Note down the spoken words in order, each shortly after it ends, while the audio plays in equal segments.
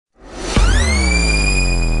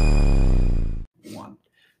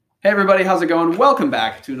Hey everybody, how's it going? Welcome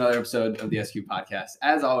back to another episode of the SQ Podcast.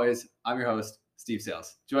 As always, I'm your host, Steve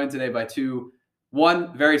Sales, joined today by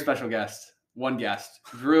one very special guest,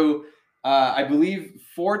 Drew, I believe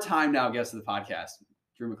four-time now guest of the podcast,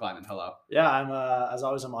 Drew McClyman. Hello. Yeah, as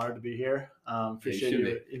always, I'm honored to be here. Appreciate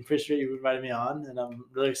you inviting me on, and I'm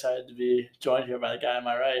really excited to be joined here by the guy on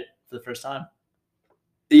my right for the first time.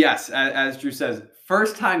 Yes, as Drew says,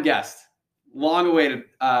 first-time guest. Long-awaited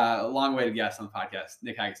guest on the podcast,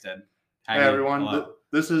 Nick Haggy. Hey everyone,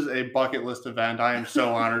 this is a bucket list event. I am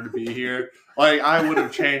so honored to be here. I would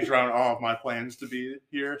have changed around all of my plans to be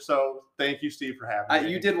here. So thank you, Steve, for having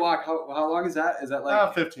me. You did walk. How long is that? Is that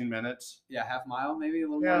like 15 minutes? Yeah, half mile, maybe a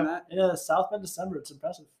little more than that. Yeah, South Bend, December. It's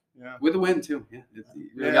impressive. Yeah, with the wind too.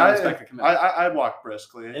 I walk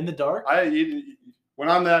briskly in the dark. When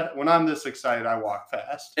I'm this excited, I walk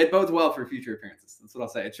fast. It bodes well for future appearances. That's what I'll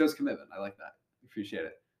say. It shows commitment. I like that. Appreciate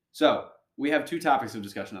it. So we have two topics of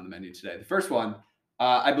discussion on the menu today. The first one,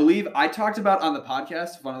 I believe I talked about on the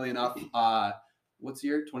podcast, funnily enough, what's the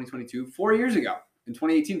year? 2022, 4 years ago. In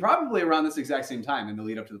 2018, probably around this exact same time in the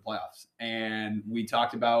lead up to the playoffs. And we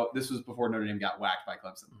talked about, this was before Notre Dame got whacked by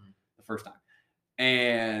Clemson the first time.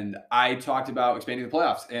 And I talked about expanding the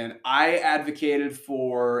playoffs. And I advocated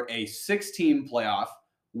for a 6-team playoff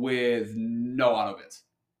with no auto bids.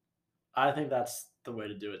 I think that's the way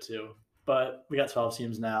to do it too. But we got 12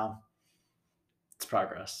 teams now. It's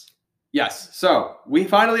progress. Yes. So we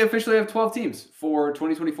finally officially have 12 teams for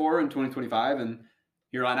 2024 and 2025. And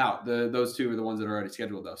here on out, those two are the ones that are already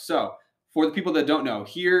scheduled though. So for the people that don't know,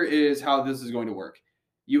 here is how this is going to work.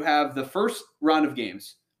 You have the first round of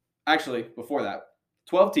games. Actually, before that,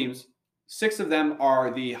 12 teams, 6 of them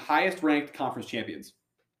are the highest ranked conference champions,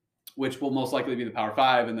 which will most likely be the Power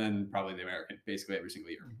 5 and then probably the American, basically every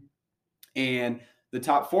single year. And the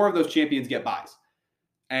top 4 of those champions get byes.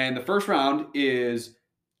 And the first round is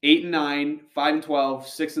 8-9, 5-12,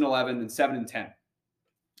 6-11, and 7-10.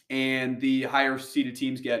 And the higher seeded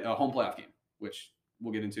teams get a home playoff game, which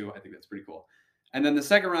we'll get into. I think that's pretty cool. And then the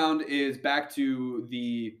second round is back to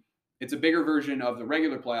it's a bigger version of the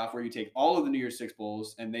regular playoff where you take all of the New Year's Six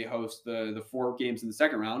Bowls and they host the 4 games in the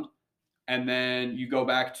second round. And then you go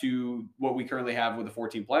back to what we currently have with the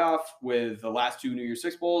 14 playoff with the last 2 New Year's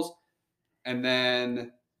Six Bowls. And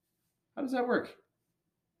then how does that work?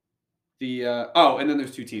 And then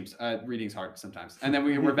there's 2 teams. Reading's hard sometimes. And then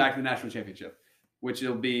we're back to the national championship, which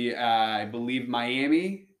will be, I believe,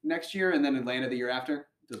 Miami next year and then Atlanta the year after.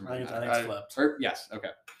 I think it's flipped. Yes. Okay.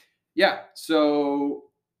 Yeah. So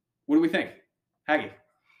what do we think? Haggy,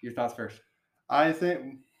 your thoughts first. I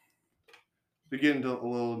think, to get a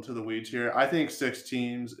little into the weeds here, I think 6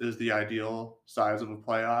 teams is the ideal size of a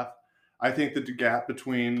playoff. I think that the gap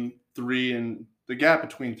between 3 and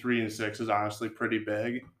 6 is honestly pretty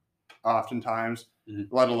big. Oftentimes,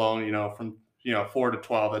 let alone, from 4 to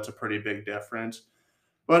 12, that's a pretty big difference.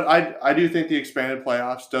 But I do think the expanded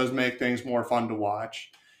playoffs does make things more fun to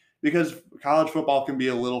watch because college football can be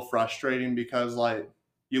a little frustrating because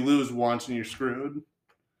you lose once and you're screwed.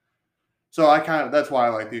 So that's why I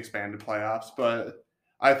like the expanded playoffs. But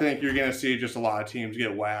I think you're going to see just a lot of teams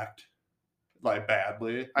get whacked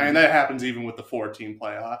badly. I mean, that happens even with the 4-team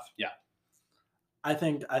playoff. Yeah. I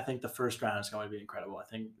think the first round is going to be incredible. I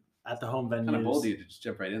think at the home venues. Kind of bold of you to just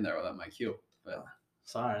jump right in there without my cue. But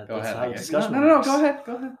sorry, go ahead. No, go ahead.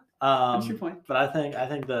 That's your point. But I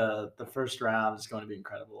think the first round is going to be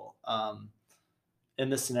incredible. In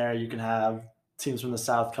this scenario, you can have teams from the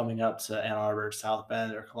South coming up to Ann Arbor, South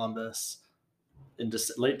Bend, or Columbus in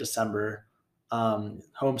late December. Home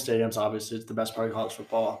stadiums, obviously, it's the best part of college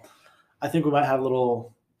football. I think we might have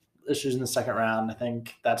little issues in the second round. I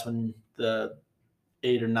think that's when the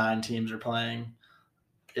 8 or 9 teams are playing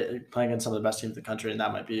against some of the best teams in the country, and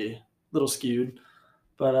that might be a little skewed.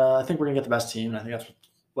 But I think we're going to get the best team, and I think that's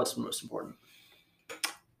what's most important.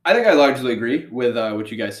 I think I largely agree with what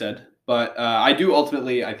you guys said. But I do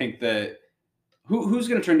ultimately, I think that who's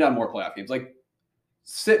going to turn down more playoff games?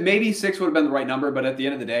 Maybe 6 would have been the right number, but at the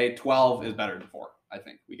end of the day, 12 is better than 4. I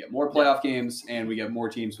think we get more playoff games and we get more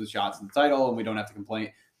teams with shots in the title, and we don't have to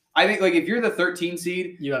complain. I think if you're the 13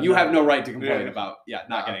 seed, you have no right to complain about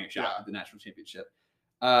not getting a shot at the national championship.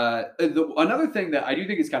 Another thing that I do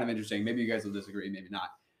think is kind of interesting, maybe you guys will disagree, maybe not.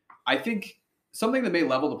 I think something that may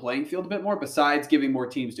level the playing field a bit more, besides giving more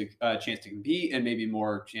teams a chance to compete and maybe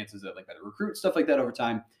more chances at better recruit, stuff like that over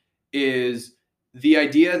time, is the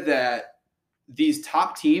idea that these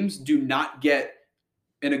top teams do not get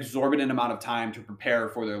an exorbitant amount of time to prepare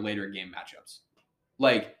for their later game matchups.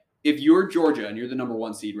 If you're Georgia and you're the number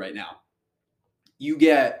 1 seed right now, you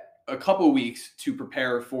get a couple weeks to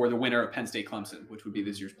prepare for the winner of Penn State Clemson, which would be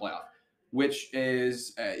this year's playoff. which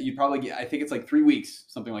is you probably get, I think it's like 3 weeks,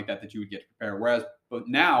 something like that you would get to prepare. Whereas, but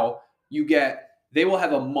now they will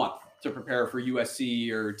have a month to prepare for USC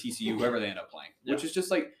or TCU, whoever they end up playing, which is just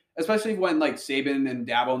like, especially when like Saban and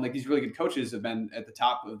Dabo and like these really good coaches have been at the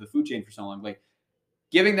top of the food chain for so long, like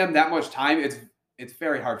giving them that much time, it's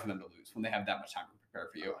very hard for them to lose when they have that much time to prepare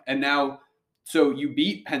for you. And now, so you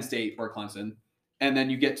beat Penn State or Clemson, and then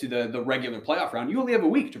you get to the regular playoff round, you only have a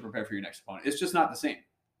week to prepare for your next opponent. It's just not the same.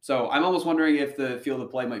 So I'm almost wondering if the field of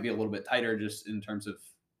play might be a little bit tighter just in terms of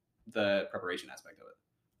the preparation aspect of it.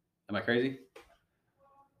 Am I crazy?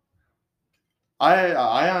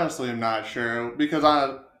 I honestly am not sure because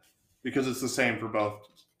it's the same for both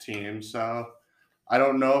teams. So I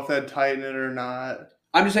don't know if they'd tighten it or not.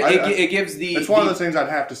 I'm just saying it gives the. It's one of those things I'd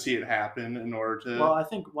have to see it happen in order to. Well, I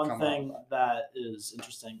think one thing that is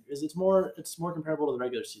interesting is it's more comparable to the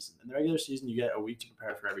regular season. In the regular season, you get a week to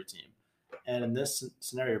prepare for every team, and in this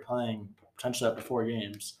scenario, you're playing potentially up to 4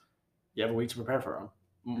 games. You have a week to prepare for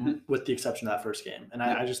them, with the exception of that first game. And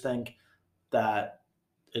I just think that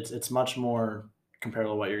it's much more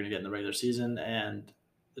comparable to what you're going to get in the regular season, and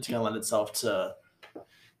it's going to lend itself to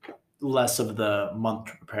less of the month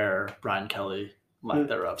to prepare Brian Kelly lack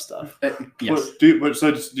thereof stuff. Yes. Do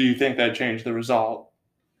you think that changed the result?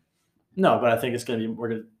 No, but I think it's going to be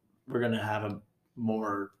we're going to have a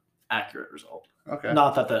more accurate result. Okay.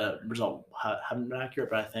 Not that the result haven't been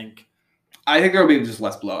accurate, but I think there will be just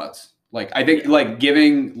less blowouts. Like I think like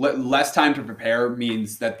giving less time to prepare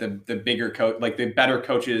means that the bigger coach, like the better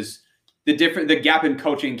coaches, the gap in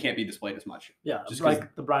coaching can't be displayed as much. Yeah, just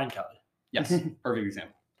like the Brian Kelly. Yes, perfect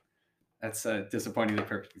example. That's a disappointingly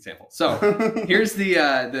perfect example. So here's the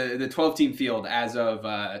 12-team field as of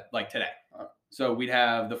like today. So we'd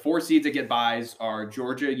have the 4 seeds that get byes are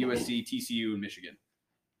Georgia, USC, TCU, and Michigan.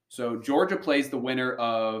 So Georgia plays the winner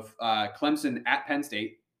of Clemson at Penn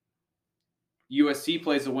State. USC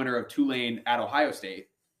plays the winner of Tulane at Ohio State.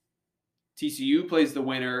 TCU plays the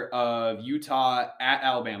winner of Utah at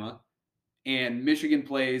Alabama. And Michigan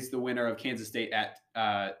plays the winner of Kansas State at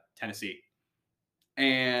Tennessee.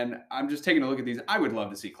 And I'm just taking a look at these. I would love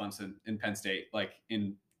to see Clemson and Penn State like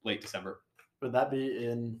in late December. Would that be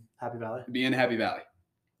in Happy Valley? Be in Happy Valley.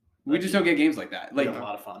 We just don't get games like that. Like a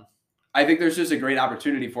lot of fun. I think there's just a great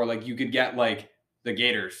opportunity for like you could get like the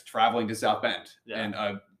Gators traveling to South Bend and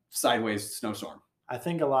a sideways snowstorm. I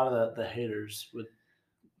think a lot of the haters would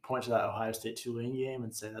point to that Ohio State Tulane game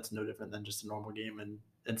and say that's no different than just a normal game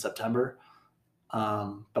in September.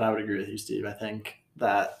 But I would agree with you, Steve. I think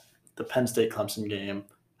that the Penn State Clemson game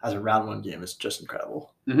as a round 1 game is just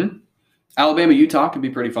incredible. Mm-hmm. Alabama Utah could be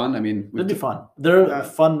pretty fun. I mean, it'd be fun. There are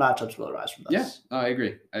fun matchups will arise from this. Yeah, I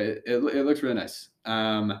agree. It looks really nice.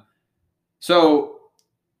 So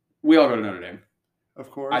we all go to Notre Dame. Of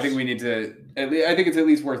course. I think we need to. I think it's at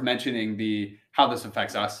least worth mentioning how this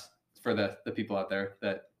affects us for the people out there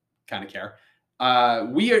that kind of care.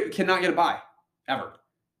 We cannot get a bye ever.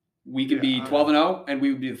 We could be 12-0, and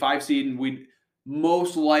we would be the 5 seed, and we'd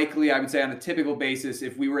most likely, I would say, on a typical basis,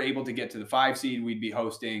 if we were able to get to the 5 seed, we'd be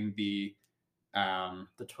hosting the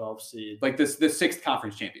 12 seed, like the 6th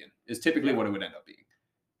conference champion is typically what it would end up being.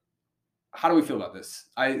 How do we feel about this?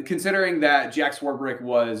 Considering that Jack Swarbrick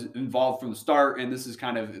was involved from the start, and this is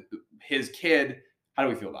kind of his kid, how do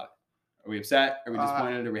we feel about it? Are we upset? Are we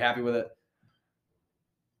disappointed? Are we happy with it?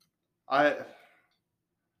 I'm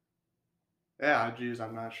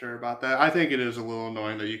not sure about that. I think it is a little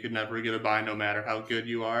annoying that you could never get a bye no matter how good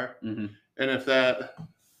you are. Mm-hmm. And if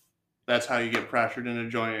that's how you get pressured into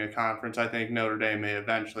joining a conference, I think Notre Dame may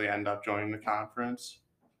eventually end up joining the conference.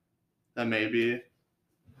 That may be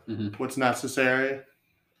what's necessary.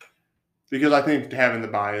 Because I think having the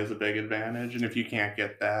bye is a big advantage, and if you can't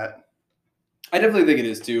get that. I definitely think it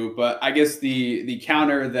is too, but I guess the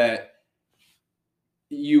counter that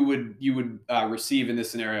you would receive in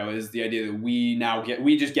this scenario is the idea that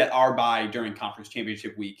we just get our bye during conference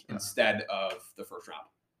championship week instead of the first round,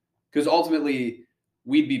 because ultimately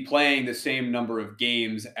we'd be playing the same number of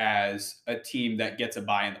games as a team that gets a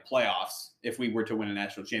bye in the playoffs. If we were to win a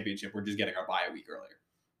national championship, we're just getting our bye a week earlier.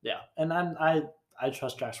 Yeah, and I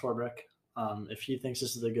trust Jack Swarbrick. If he thinks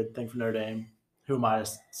this is a good thing for Notre Dame, who am I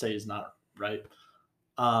to say he's not right?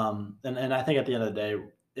 And I think at the end of the day,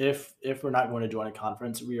 if we're not going to join a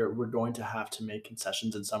conference, we're going to have to make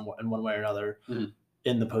concessions in one way or another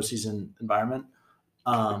in the postseason environment.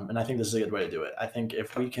 And I think this is a good way to do it. I think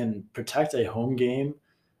if we can protect a home game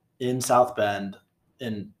in South Bend,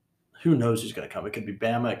 and who knows who's going to come. It could be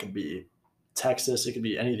Bama, it could be Texas, it could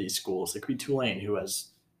be any of these schools. It could be Tulane, who is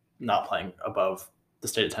not playing above the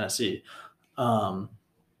state of Tennessee.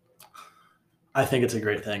 I think it's a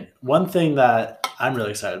great thing. One thing that I'm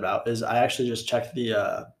really excited about is I actually just checked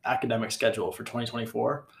the academic schedule for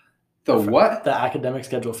 2024. The what? The academic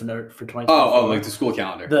schedule for 2024. Oh, like the school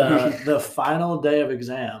calendar. The final day of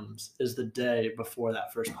exams is the day before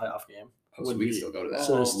that first playoff game. So we can still go to that.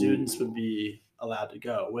 So the students would be allowed to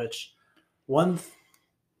go, which one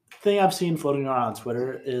thing I've seen floating around on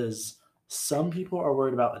Twitter is some people are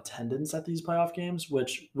worried about attendance at these playoff games,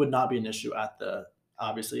 which would not be an issue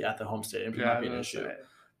obviously at the home stadium. Would not be an issue.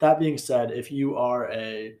 That being said, if you are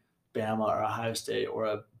a Bama or Ohio State or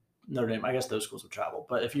a Notre Dame, I guess those schools would travel.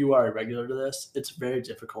 But if you are a regular to this, it's very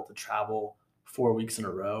difficult to travel 4 weeks in a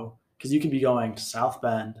row because you could be going to South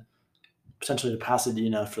Bend, potentially to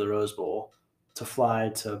Pasadena for the Rose Bowl, to fly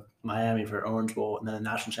to Miami for Orange Bowl, and then the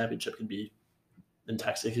national championship could be in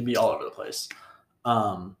Texas. It could be all over the place.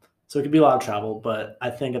 So it could be a lot of travel, but I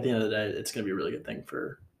think at the end of the day, it's going to be a really good thing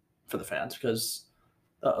for the fans because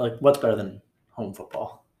what's better than home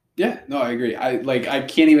football? Yeah, no, I agree. I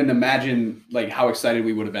can't even imagine how excited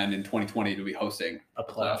we would have been in 2020 to be hosting a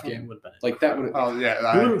playoff game. Would have been like that. Would oh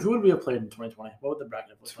yeah. Who would we have played in 2020? What would the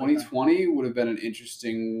bracket look like? 2020 would have been an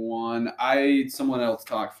interesting one. Someone else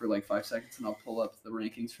talked for 5 seconds, and I'll pull up the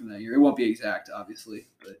rankings from that year. It won't be exact, obviously,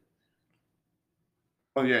 but.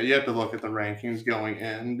 Oh yeah, you have to look at the rankings going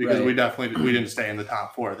in because we didn't stay in the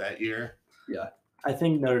top 4 that year. Yeah. I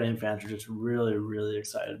think Notre Dame fans are just really, really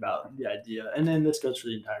excited about the idea. And then this goes for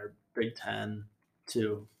the entire Big Ten,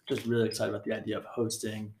 too. Just really excited about the idea of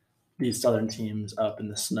hosting these Southern teams up in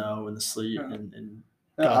the snow and the sleet. And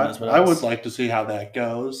God knows what else. I would like to see how that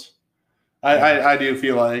goes. I do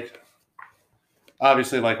feel like,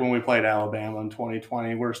 obviously, when we played Alabama in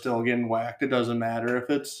 2020, we're still getting whacked. It doesn't matter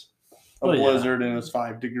if it's a blizzard and it's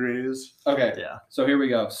 5 degrees. Okay. Yeah. So here we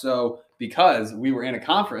go. So because we were in a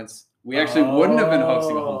conference, we actually wouldn't have been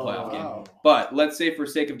hosting a home playoff game. But let's say for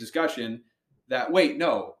sake of discussion that we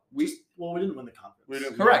didn't win the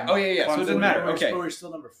conference. Correct. Oh yeah. So it doesn't matter. Okay. We're still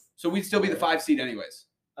number 4. So we'd still be the 5 seed anyways.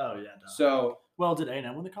 Oh yeah. No. So did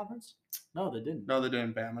A&M win the conference? No, they didn't. No, they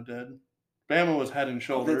didn't. Bama did. Bama was head and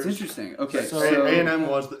shoulders. That's interesting. Okay. So A&M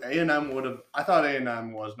would have. I thought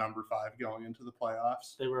A&M was number 5 going into the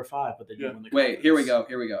playoffs. They were 5, but they didn't win the Wait, conference.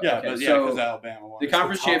 here we go. Yeah, okay, because Alabama won. The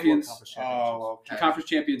conference champions. Okay. The conference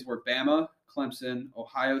champions were Bama, Clemson,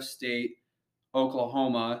 Ohio State,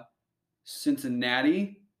 Oklahoma,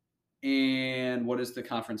 Cincinnati, and what is the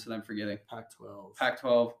conference that I'm forgetting? Pac-12.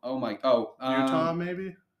 Pac-12. Utah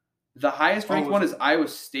maybe. The highest ranked one is Iowa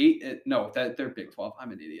State. They're Big 12.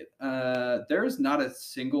 I'm an idiot. There is not a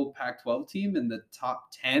single Pac-12 team in the top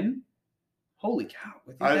 10. Holy cow!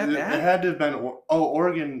 It had to have been.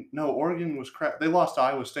 Oregon. No, Oregon was crap. They lost to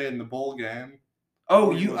Iowa State in the bowl game.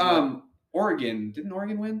 Oregon. Didn't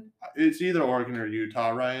Oregon win? It's either Oregon or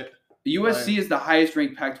Utah, right? USC is the highest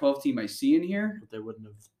ranked Pac-12 team I see in here. But they wouldn't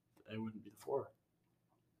be the 4.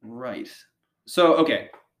 Right. So okay,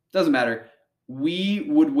 doesn't matter. We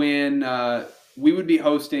would win. We would be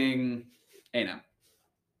hosting A&M.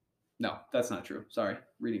 No, that's not true. Sorry,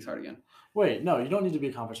 reading's hard again. Wait, no, you don't need to be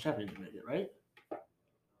a conference champion to make it, right?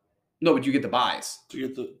 No, but you get the buys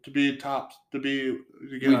to be top to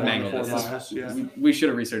get We should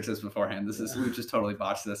have researched this beforehand. We just totally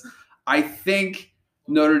botched this. I think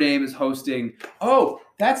Notre Dame is hosting. Oh,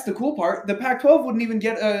 that's the cool part. The Pac-12 wouldn't even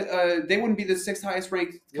get they wouldn't be the 6th highest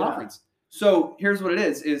ranked conference. So here's what it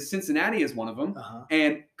is Cincinnati is one of them,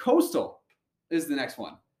 and Coastal is the next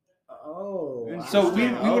one. Oh. Wow. So we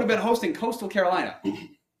would have been hosting Coastal Carolina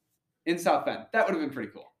in South Bend. That would have been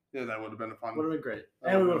pretty cool. Yeah, that would have been a fun. Would have been great.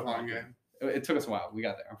 And we would have won a game. It took us a while. We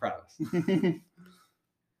got there. I'm proud of us.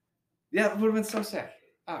 Yeah, it would have been so sick.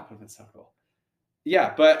 It would have been so cool.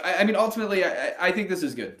 Yeah, but I mean, ultimately, I think this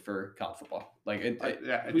is good for college football.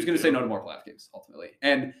 Who's going to say no to more playoff games, ultimately?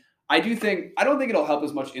 And I don't think it'll help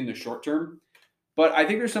as much in the short term, but I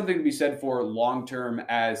think there's something to be said for long term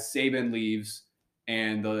as Saban leaves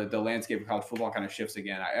and the landscape of college football kind of shifts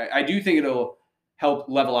again. I do think it'll help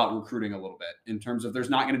level out recruiting a little bit in terms of there's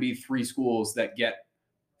not going to be 3 schools that get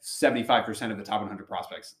 75% of the top 100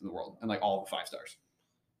 prospects in the world and all the 5 stars.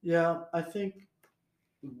 Yeah, I think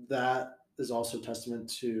that is also testament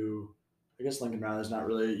to, I guess Lincoln Riley's not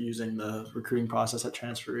really using the recruiting process at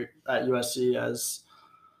transfer at USC as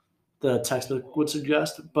the textbook would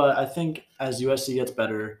suggest. But I think as USC gets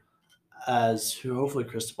better, hopefully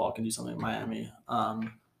Cristobal can do something in Miami.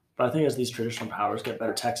 But I think as these traditional powers get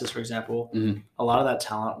better, Texas, for example, a lot of that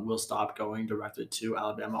talent will stop going directly to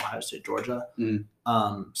Alabama, Ohio State, Georgia.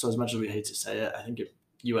 So as much as we hate to say it, I think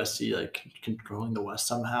USC controlling the West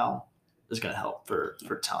somehow is going to help for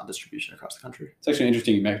talent distribution across the country. It's actually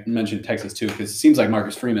interesting you mentioned Texas too, because it seems like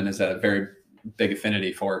Marcus Freeman is at a very big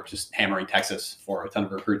affinity for just hammering Texas for a ton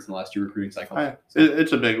of recruits in the last 2 recruiting cycles.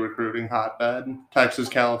 It's a big recruiting hotbed. Texas,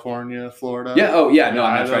 California, Florida. Yeah. Oh, yeah. No,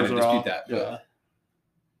 I'm not trying to those are dispute that.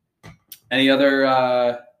 But any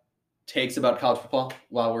other takes about college football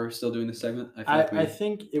while we're still doing this segment? I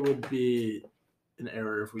think it would be an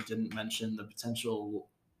error if we didn't mention the potential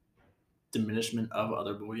diminishment of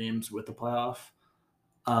other bowl games with the playoff.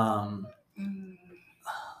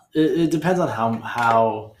 It depends on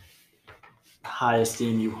how high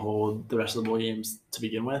esteem you hold the rest of the bowl games to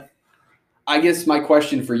begin with. I guess my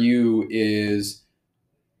question for you is,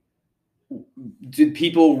 did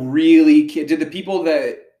the people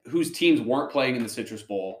whose teams weren't playing in the Citrus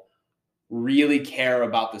Bowl really care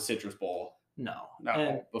about the Citrus Bowl? No.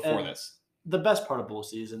 Before this. The best part of bowl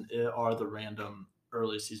season are the random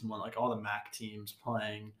early season one, like all the MAC teams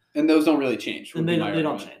playing. And those don't really change. And they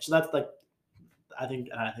don't change. So that's like, I think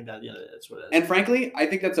that at the end of it, that's what it is. And frankly, I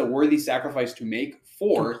think that's a worthy sacrifice to make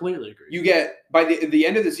for. Completely agree. You get, by the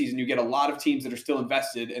end of the season, you get a lot of teams that are still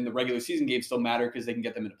invested, and the regular season games still matter because they can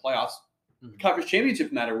get them into playoffs. Mm-hmm. Conference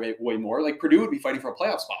championships matter way more. Like Purdue would be fighting for a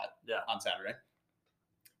playoff spot on Saturday.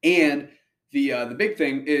 And the big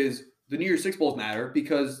thing is the New Year's Six Bowls matter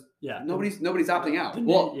because nobody's opting out.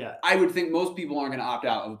 I would think most people aren't going to opt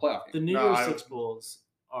out of a playoff game. The New Year's Six Bowls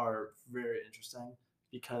are very interesting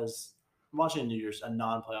because watching a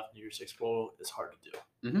non-playoff New Year's Six Bowl is hard to do.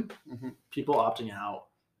 Mm-hmm. Mm-hmm. People opting out,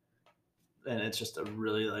 and it's just a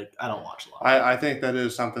really I don't watch a lot. I think that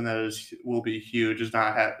is something that will be huge. Is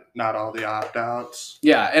not all the opt-outs.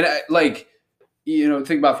 Yeah, and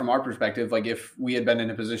think about from our perspective, like if we had been in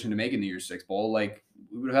a position to make a New Year's Six Bowl, like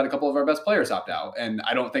we would have had a couple of our best players opt out, and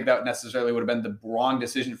I don't think that necessarily would have been the wrong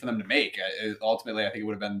decision for them to make. Ultimately, I think it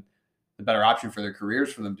would have been the better option for their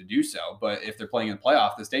careers for them to do so. But if they're playing in the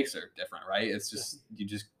playoff, the stakes are different, right? It's just you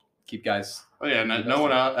just keep guys. Oh yeah, no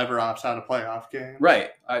one ever opts out of playoff games, right?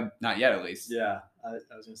 Not yet, at least. Yeah, I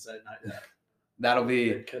was gonna say not yet.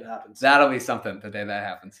 It could happen. That'll be something the day that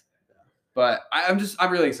happens. Yeah. But I'm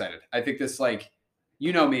really excited. I think this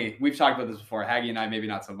me, we've talked about this before, Haggy and I, maybe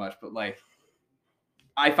not so much, but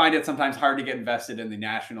I find it sometimes hard to get invested in the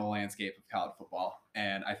national landscape of college football.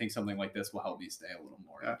 And I think something like this will help me stay a little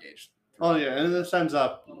more engaged. Oh, yeah. And this ends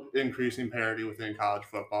up increasing parity within college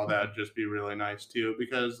football. That'd just be really nice, too,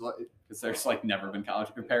 because there's never been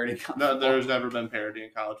parity in college football. There's never been parity in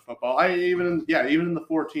college football. Even in the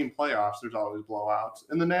 14 playoffs, there's always blowouts.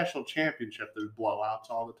 In the national championship, there's blowouts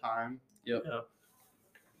all the time. Yep.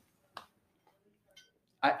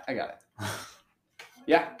 I got it.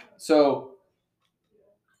 Yeah. So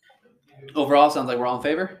overall, sounds like we're all in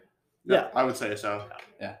favor. Yeah, I would say so.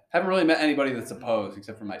 Yeah. Haven't really met anybody that's opposed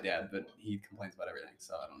except for my dad, but he complains about everything.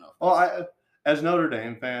 So I don't know. As Notre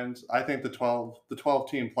Dame fans, I think the 12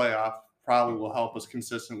 team playoff probably will help us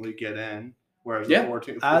consistently get in. Whereas the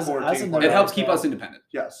 14 it helps keep us independent.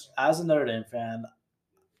 Yes. As a Notre Dame fan,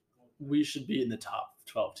 we should be in the top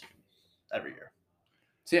 12 teams every year.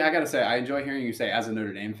 See, I gotta say, I enjoy hearing you say as a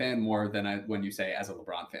Notre Dame fan more than when you say as a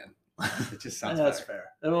LeBron fan. It just sounds that's fair.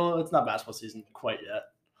 Well, it's not basketball season quite yet.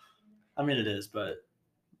 I mean, it is, but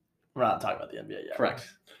we're not talking about the NBA yet. Correct.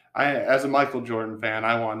 As a Michael Jordan fan,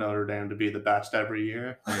 I want Notre Dame to be the best every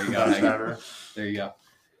year. There you go. There you go.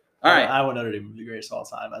 All right. I want Notre Dame to be the greatest of all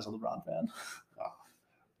time as a LeBron fan.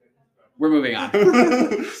 We're moving on.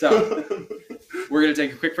 So we're going to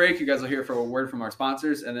take a quick break. You guys will hear from a word from our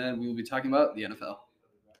sponsors, and then we will be talking about the NFL.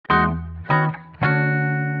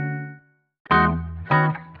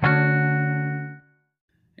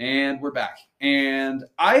 And we're back. And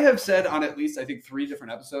I have said on at least, I think, 3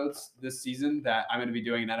 different episodes this season that I'm going to be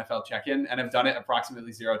doing an NFL check-in, and I've done it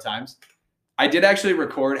approximately 0 times. I did actually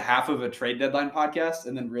record half of a trade deadline podcast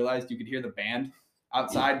and then realized you could hear the band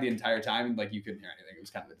outside the entire time, and you couldn't hear anything. It was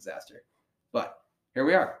kind of a disaster. But here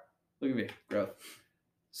we are. Look at me, growth.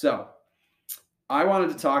 So I wanted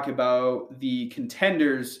to talk about the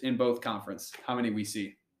contenders in both conference, how many we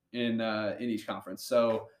see in each conference.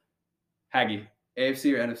 So, Haggy,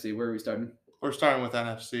 AFC or NFC? Where are we starting? We're starting with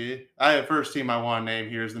NFC. First team I want to name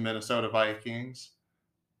here is the Minnesota Vikings.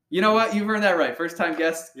 You know what? You've earned that right. First time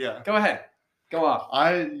guest. Yeah. Go ahead. Go off.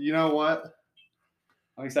 You know what?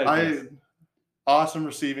 I'm excited. Awesome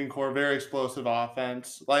receiving core, very explosive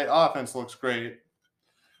offense. Offense looks great.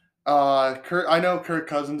 I know Kirk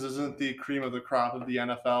Cousins isn't the cream of the crop of the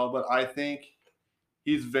NFL, but I think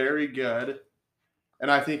he's very good. And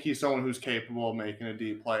I think he's someone who's capable of making a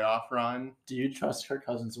deep playoff run. Do you trust Kirk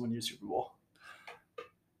Cousins to win you a Super Bowl?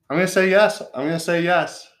 I'm going to say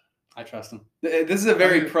yes. I trust him. This is a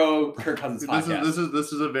very pro Kirk Cousins podcast.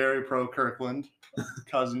 This is a very pro Kirkland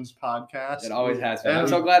Cousins podcast. It always has been. And I'm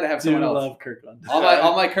so glad to have someone else. Love Kirkland.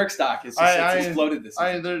 All my Kirk stock is it's exploded this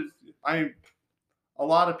season. A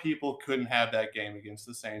lot of people couldn't have that game against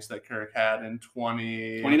the Saints that Kirk had in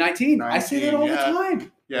 2019. I say that all the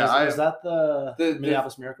time. Yeah, was that the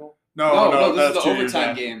Minneapolis Miracle? No, this is the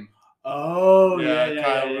overtime game. Oh,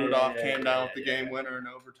 Kyle Rudolph came down with the game winner in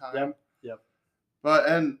overtime. Yep.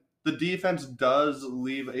 And the defense does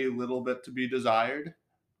leave a little bit to be desired,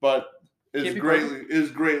 but is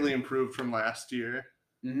greatly improved from last year.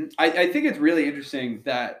 Mm-hmm. I think it's really interesting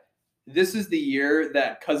that this is the year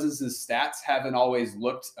that Cousins' stats haven't always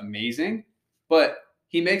looked amazing, but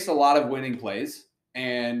he makes a lot of winning plays,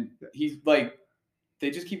 and he's like, they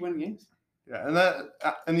just keep winning games. Yeah, and that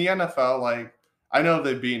in the NFL, like, I know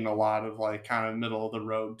they've beaten a lot of like kind of middle of the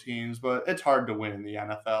road teams, but it's hard to win in the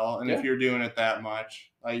NFL. And if you're doing it that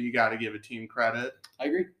much, you got to give a team credit. I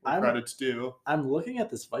agree. Credit's due. I'm looking at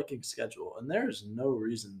this Vikings schedule, and there's no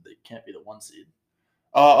reason they can't be the 1 seed.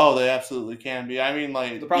 Oh, they absolutely can be. I mean,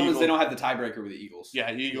 like, the problem is they don't have the tiebreaker with the Eagles.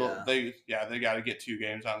 Yeah, they got to get 2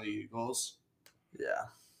 games on the Eagles. Yeah,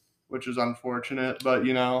 which is unfortunate, but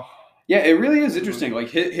you know. Yeah, it really is interesting. Like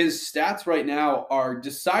his stats right now are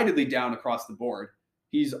decidedly down across the board.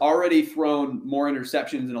 He's already thrown more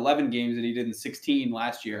interceptions in 11 games than he did in 16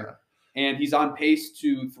 last year. Yeah. And he's on pace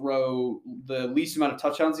to throw the least amount of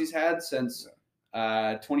touchdowns he's had since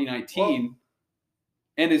 2019. Well,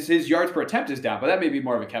 and his yards per attempt is down, but that may be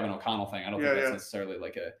more of a Kevin O'Connell thing. I don't think that's necessarily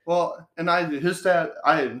like a. Well, and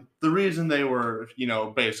the reason they were,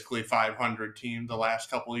 basically 500 team the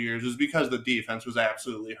last couple of years is because the defense was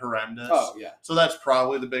absolutely horrendous. Oh yeah. So that's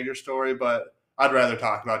probably the bigger story, but I'd rather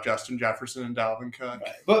talk about Justin Jefferson and Dalvin Cook.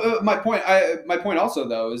 Right. But my point also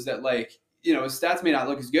though is that his stats may not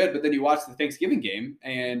look as good, but then you watch the Thanksgiving game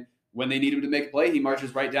and. When they need him to make a play, he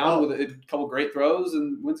marches right down with a couple great throws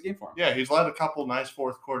and wins the game for him. Yeah, he's led a couple nice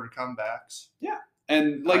fourth quarter comebacks. Yeah.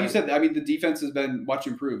 And like you said, I mean, the defense has been much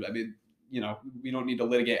improved. I mean, we don't need to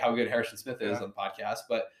litigate how good Harrison Smith is on the podcast,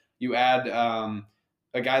 but you add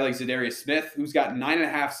a guy like Zadarius Smith, who's got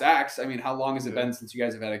 9.5 sacks. I mean, how long has it been since you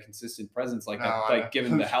guys have had a consistent presence like that,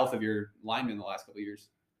 given the health of your linemen the last couple of years?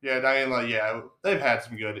 Yeah, they've had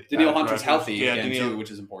some good. Danielle Hunter's healthy again too, which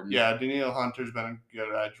is important. Yeah, Danielle Hunter's been a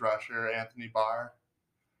good edge rusher. Anthony Barr,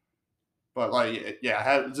 but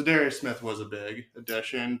Zadarius Smith was a big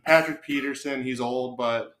addition. Patrick Peterson, he's old,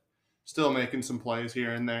 but still making some plays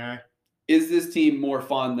here and there. Is this team more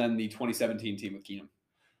fun than the 2017 team with Keenum?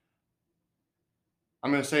 I'm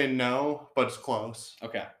gonna say no, but it's close.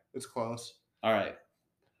 Okay, it's close. All right.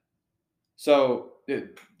 So, do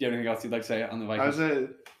you have anything else you'd like to say on the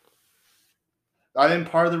Vikings? I think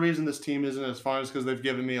part of the reason this team isn't as fun is because they've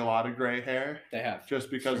given me a lot of gray hair. They have.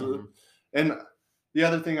 Just because of and the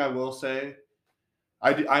other thing I will say,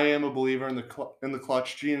 I am a believer in the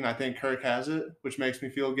clutch gene, and I think Kirk has it, which makes me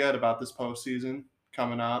feel good about this postseason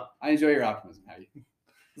coming up. I enjoy your optimism, Haggy.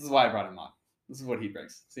 This is why I brought him on. This is what he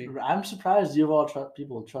brings. See, I'm surprised you all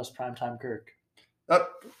people trust primetime Kirk.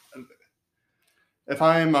 If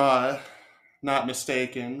I'm not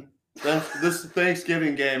mistaken, this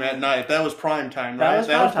Thanksgiving game at night, that was prime time, right?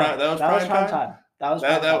 That was prime time. That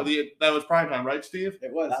was prime time, right, Steve?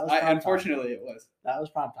 It was. Unfortunately, it was. That was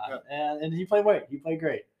prime time, and he played great. He played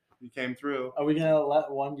great. He came through. Are we gonna let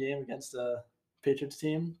one game against the Patriots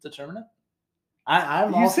team determine it?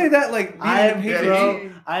 Say that like I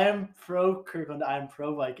am pro Kirkland. I am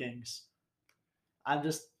pro Vikings. I'm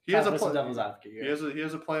just devil's advocate here. He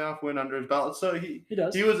has a playoff win under his belt, so he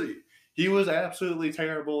does. He was absolutely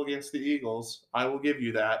terrible against the Eagles. I will give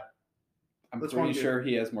you that. I'm pretty sure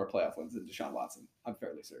he has more playoff wins than Deshaun Watson. I'm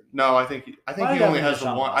fairly certain. No, I think he only has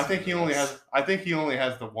the one. I think he only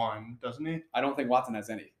has the one, doesn't he? I don't think Watson has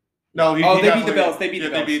any. No, they beat the Bills. They beat the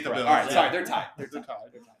Bills. All right, sorry, they're tied. They're tied.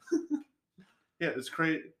 Yeah, it's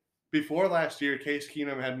crazy. Before last year, Case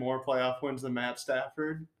Keenum had more playoff wins than Matt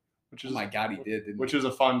Stafford, which is oh my God, he did. Didn't which is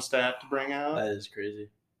a fun stat to bring out. That is crazy.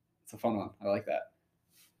 It's a fun one. I like that.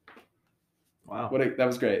 Wow, that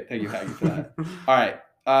was great. Thank you, Haggy, for that. All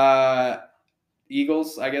right,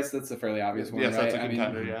 Eagles. I guess that's a fairly obvious one. Yes, right? that's a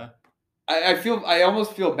contender. Yeah. I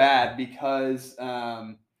almost feel bad because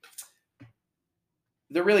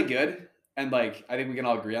they're really good, and I think we can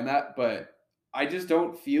all agree on that, but. I just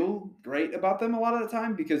don't feel great about them a lot of the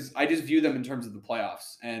time because I just view them in terms of the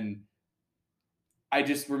playoffs. And I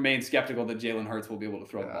just remain skeptical that Jalen Hurts will be able to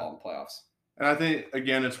throw the ball in the playoffs. And I think,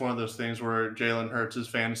 again, it's one of those things where Jalen Hurts'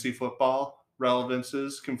 fantasy football relevance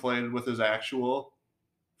is conflated with his actual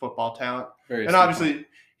football talent. Obviously,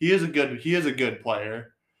 he is a good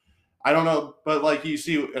player. I don't know, but like you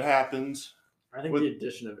see, it happens. I think With- the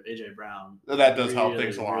addition of AJ Brown That does help really,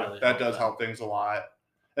 things a lot. really That does them. help things a lot.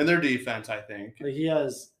 And their defense, I think. Like he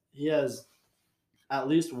has at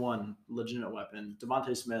least one legitimate weapon.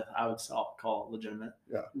 Devontae Smith, I would call legitimate.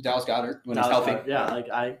 Dallas Goedert when Dallas he's healthy. Goedert, yeah, like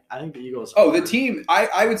I think the Eagles. Oh, the team.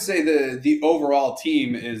 I would say the overall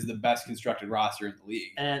team is the best constructed roster in the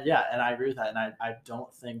league. And I agree with that. And I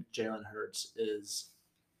don't think Jalen Hurts is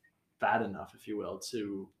bad enough, if you will,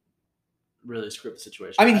 to really screw up the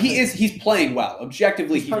situation. I mean, he's playing well.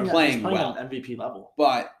 Objectively, he's playing well. At MVP level.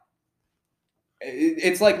 But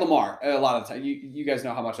it's like Lamar a lot of the time. You guys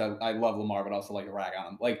know how much I love Lamar, but also like to rag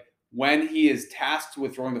on him. Like when he is tasked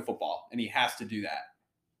with throwing the football and he has to do that,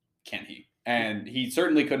 can he? And he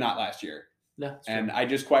certainly could not last year. Yeah, and I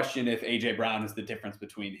just question if AJ Brown is the difference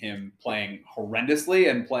between him playing horrendously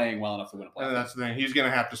and playing well enough to win a playoff. And that's the thing. He's going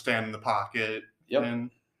to have to stand in the pocket. Yep. And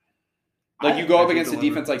like you go up against a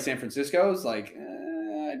defense like San Francisco's, like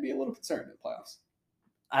I'd be a little concerned in the playoffs.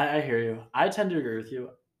 I hear you. I tend to agree with you.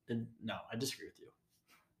 And no, I disagree with you.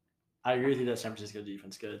 I agree with you that San Francisco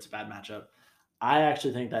defense is good. It's a bad matchup. I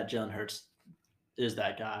actually think that Jalen Hurts is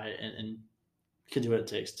that guy and can do what it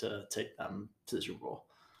takes to take them to the Super Bowl.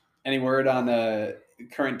 Any word on the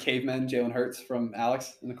current caveman Jalen Hurts from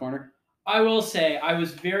Alex in the corner? I will say I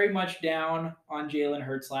was very much down on Jalen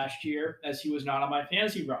Hurts last year as he was not on my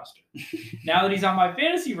fantasy roster. Now that he's on my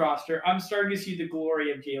fantasy roster, I'm starting to see the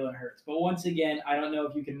glory of Jalen Hurts. But once again, I don't know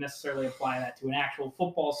if you can necessarily apply that to an actual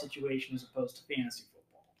football situation as opposed to fantasy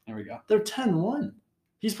football. There we go. They're 10-1.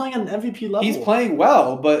 He's playing at an MVP level. He's playing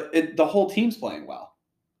well, but the whole team's playing well.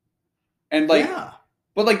 And like, yeah.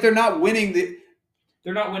 But like they're not winning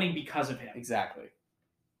They're not winning because of him. Exactly.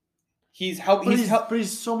 He's but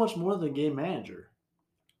he's so much more than a game manager.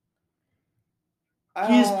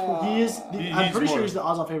 I'm pretty sure he's the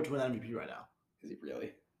odds-on favorite to win MVP right now. Is he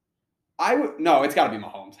really? No, it's got to be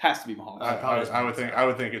Mahomes. Has to be Mahomes. I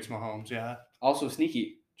would think it's Mahomes. Yeah. Also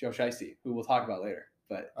sneaky Joe Shiesty, who we'll talk about later.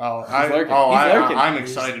 But I'm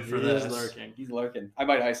excited for this. He's lurking. I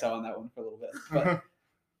might ISO on that one for a little bit. But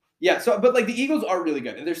yeah. But like the Eagles are really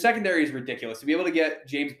good, and their secondary is ridiculous. To be able to get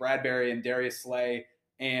James Bradbury and Darius Slay.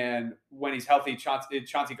 And when he's healthy,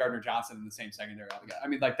 Chauncey Gardner-Johnson in the same secondary altogether. I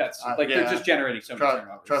mean, like that's they're just generating so much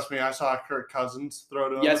turnovers. Trust me, I saw Kirk Cousins throw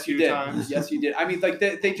to him a few few times. Yes, you did. I mean, like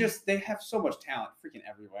they have so much talent, freaking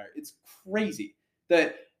everywhere. It's crazy.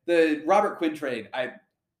 The Robert Quinn trade.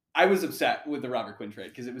 I was upset with the Robert Quinn trade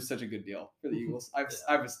because it was such a good deal for the Eagles.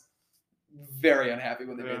 I was very unhappy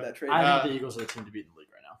when they made that trade. I think the Eagles are the team to beat in the league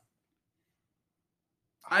right now.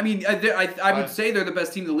 I mean, I would say they're the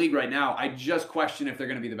best team in the league right now. I just question if they're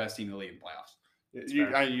going to be the best team in the league in playoffs. You're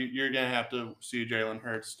going to have to see Jalen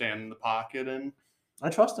Hurts stand in the pocket, and I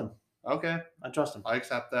trust him. Okay, I trust him. I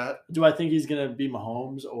accept that. Do I think he's going to be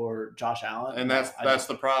Mahomes or Josh Allen? And that's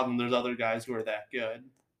the problem. There's other guys who are that good,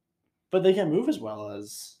 but they can't move as well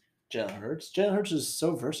as Jalen Hurts. Jalen Hurts is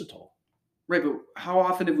so versatile. Right, but how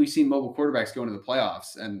often have we seen mobile quarterbacks go into the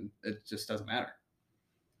playoffs and it just doesn't matter?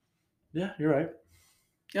 Yeah, you're right.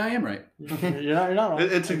 Yeah, I am right. You're not wrong.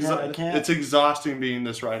 It's exhausting being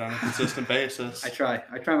this right on a consistent basis. I try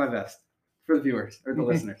my best for the viewers or the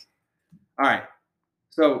listeners. All right.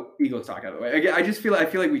 So Eagles talk out of the way. Again, I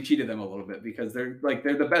feel like we cheated them a little bit because they're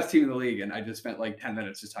the best team in the league, and I just spent like 10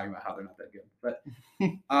 minutes just talking about how they're not that good. But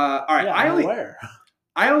all right, yeah,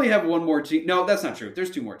 I only have one more team. No, that's not true. There's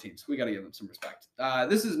two more teams. We got to give them some respect.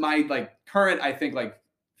 This is my current, I think,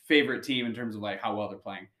 favorite team in terms of how well they're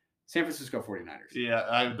playing. San Francisco 49ers.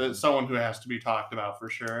 Yeah, that's someone who has to be talked about for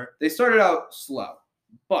sure. They started out slow,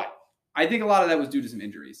 but I think a lot of that was due to some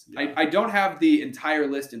injuries. Yeah. I don't have the entire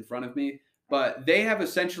list in front of me, but they have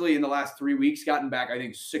essentially in the last 3 weeks gotten back, I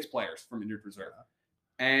think, 6 players from injured reserve.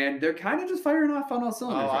 And they're kind of just firing off on all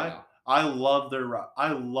cylinders right now. I love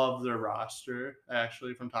their roster,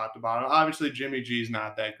 actually, from top to bottom. Obviously, Jimmy G's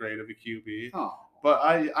not that great of a QB. Oh.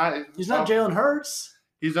 But he's not Jalen Hurts.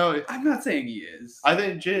 I'm not saying he is. I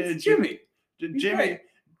think Jimmy. Right.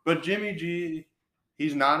 But Jimmy G,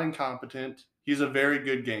 he's not incompetent. He's a very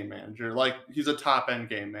good game manager. He's a top-end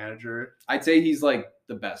game manager. I'd say he's the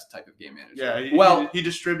best type of game manager. Yeah, he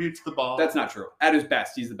distributes the ball. That's not true. At his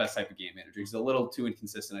best, he's the best type of game manager. He's a little too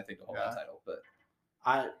inconsistent, I think, to hold that title. But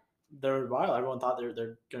there a while, everyone thought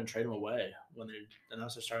they're going to trade him away when they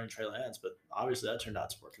announced they're starting Trey Lance, but obviously that turned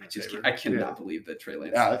out to work in his favor. I cannot believe that Trey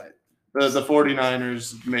Lance. Yeah. The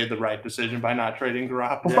 49ers made the right decision by not trading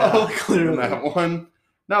Garoppolo in that one.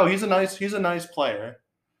 No, he's a nice player.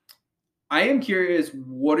 I am curious,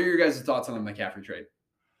 what are your guys' thoughts on the McCaffrey trade?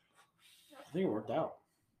 I think it worked out.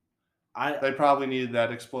 They probably needed that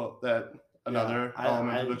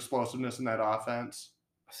element of explosiveness in that offense.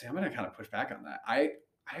 See, I'm going to kind of push back on that. I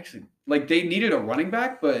actually like they needed a running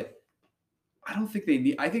back, but I don't think they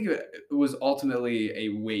need. I think it was ultimately a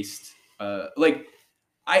waste.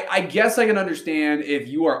 I guess I can understand if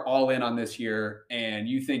you are all in on this year and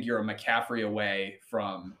you think you're a McCaffrey away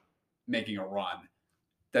from making a run,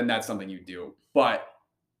 then that's something you do. But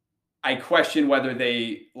I question whether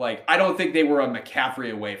they I don't think they were a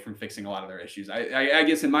McCaffrey away from fixing a lot of their issues. I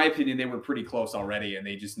guess in my opinion, they were pretty close already, and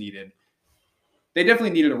they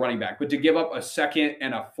definitely needed a running back. But to give up a second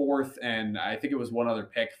and a fourth, and I think it was one other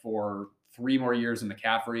pick for 3 more years in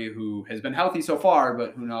McCaffrey, who has been healthy so far,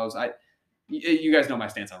 but who knows? You guys know my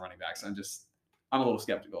stance on running backs. I'm a little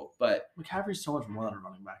skeptical, but McCaffrey's so much more than a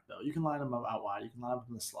running back, though. You can line him up out wide. You can line him up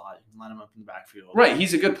in the slot. You can line him up in the backfield. Right.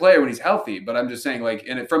 He's a good player when he's healthy, but I'm just saying,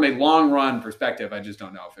 from a long run perspective, I just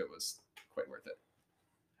don't know if it was quite worth it,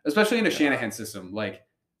 especially in a Shanahan system.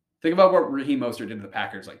 Think about what Raheem Mostert did to the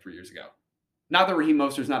Packers 3 years ago. Not that Raheem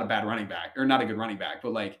Mostert's not a bad running back or not a good running back,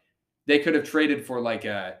 but they could have traded for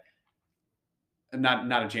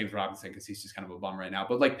not a James Robinson because he's just kind of a bum right now,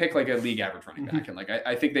 but pick a league average running back. And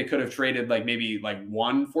I think they could have traded maybe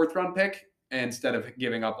 1 4th round pick instead of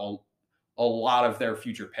giving up a lot of their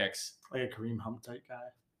future picks. Like a Kareem Hunt type guy.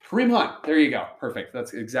 Kareem Hunt. There you go. Perfect.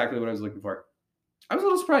 That's exactly what I was looking for. I was a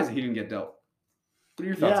little surprised that he didn't get dealt. What are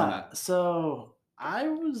your thoughts on that? So I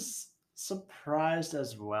was surprised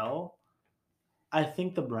as well. I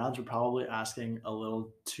think the Browns were probably asking a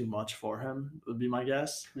little too much for him, would be my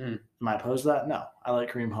guess. Am I opposed to that? No. I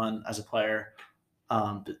like Kareem Hunt as a player,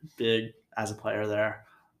 big as a player there.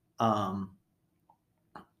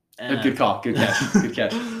 Good call. Good catch. Good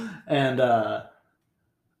catch. And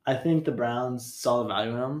I think the Browns saw the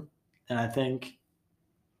value in him. And I think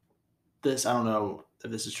I don't know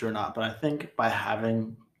if this is true or not, but I think by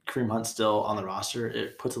having Kareem Hunt still on the roster,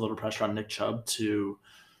 it puts a little pressure on Nick Chubb to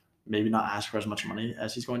maybe not ask for as much money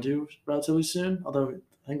as he's going to relatively soon. Although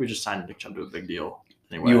I think we just signed Nick Chubb to a big deal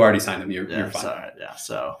anyway. You already signed him. You're fine.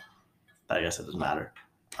 So I guess it doesn't matter.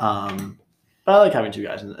 But I like having 2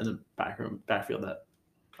 guys in the backfield that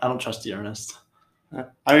I don't trust Ernest.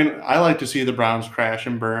 I mean, I like to see the Browns crash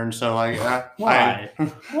and burn. So why?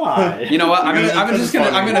 Why? You know what? I'm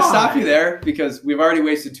gonna stop you there because we've already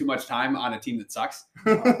wasted too much time on a team that sucks.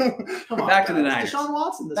 Come on, back to the Niners. Deshaun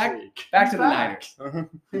Watson this week. Back to the Niners.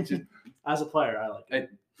 As a player, I like it.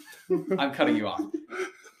 I'm cutting you off.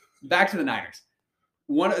 Back to the Niners.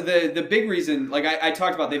 One of the big reason, I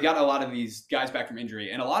talked about, they've got a lot of these guys back from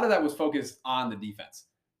injury, and a lot of that was focused on the defense.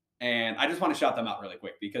 And I just want to shout them out really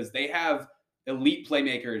quick because they have elite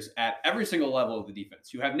playmakers at every single level of the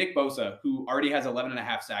defense. You have Nick Bosa, who already has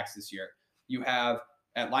 11.5 sacks this year. You have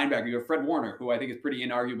at linebacker, you have Fred Warner, who I think is pretty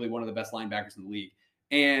inarguably one of the best linebackers in the league.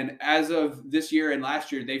 And as of this year and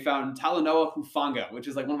last year, they found Talanoa Hufanga, which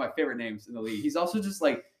is one of my favorite names in the league. He's also just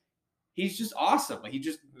he's just awesome. He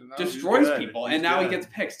just destroys people. And now he gets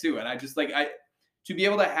picks too. And I just to be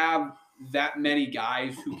able to have that many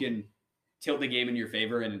guys who can tilt the game in your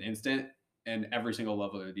favor in an instant and every single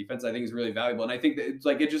level of the defense, I think is really valuable. And I think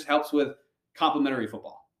that it just helps with complementary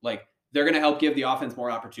football. They're going to help give the offense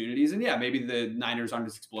more opportunities. And maybe the Niners aren't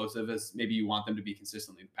as explosive as maybe you want them to be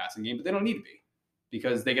consistently in the passing game, but they don't need to be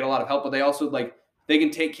because they get a lot of help, but they also they can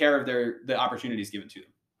take care of the opportunities given to them.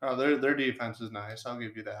 Oh, their defense is nice. I'll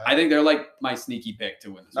give you that. I think they're my sneaky pick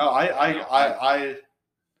to win this. No, I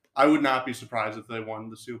would not be surprised if they won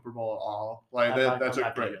the Super Bowl at all. That's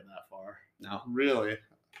a great. That far. No, really.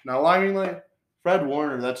 No, I mean Fred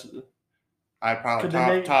Warner. That's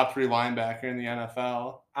probably top 3 linebacker in the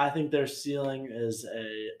NFL. I think their ceiling is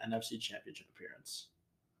a NFC Championship appearance.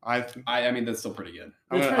 I mean that's still pretty good.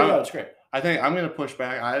 It's great. I think I'm going to push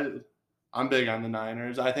back. I'm big on the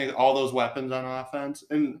Niners. I think all those weapons on offense,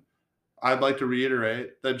 and I'd like to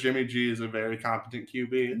reiterate that Jimmy G is a very competent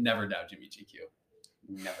QB. Never doubt Jimmy GQ.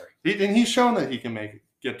 Never. And he's shown that he can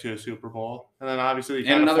get to a Super Bowl, and then obviously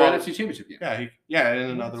and another NFC Championship game.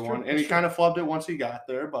 And another one, and he kind of flubbed it once he got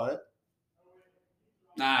there, but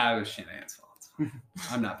it was Shanahan's fault.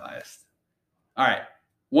 I'm not biased. All right,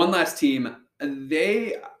 one last team.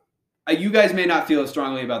 You guys may not feel as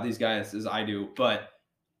strongly about these guys as I do, but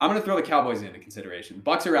I'm going to throw the Cowboys into consideration.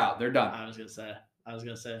 Bucks are out. They're done. I was going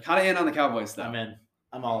to say. Kind of in on the Cowboys, though. I'm in.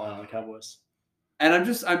 I'm all in on the Cowboys. And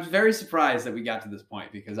I'm very surprised that we got to this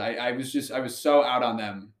point because I was so out on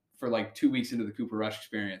them for 2 weeks into the Cooper Rush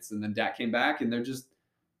experience. And then Dak came back and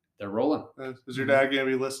they're rolling. Is your dad going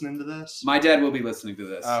to be listening to this? My dad will be listening to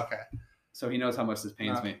this. Okay. So he knows how much this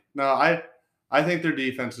pains me. No, I think their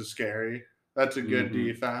defense is scary. That's a good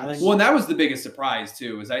defense. Well, and that was the biggest surprise,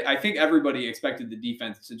 too, is I think everybody expected the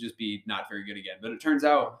defense to just be not very good again. But it turns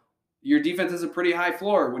out your defense is a pretty high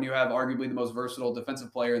floor when you have arguably the most versatile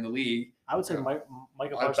defensive player in the league. I would say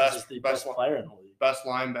Michael Our Parsons is the best player in the league. Best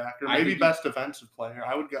linebacker, I maybe think best defensive player.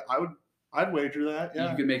 I'd wager that.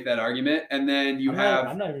 Yeah. You could make that argument. And then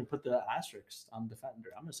I'm not even put the asterisk on defender.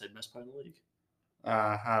 I'm going to say best player in the league.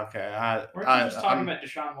 Okay. Weren't you just talking about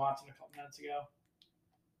Deshaun Watson a couple minutes ago?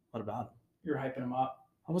 What about him? You're hyping him up.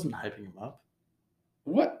 I wasn't hyping him up.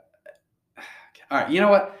 What? All right. You know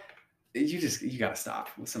what? You got to stop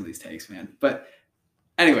with some of these takes, man. But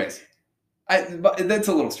anyways, but that's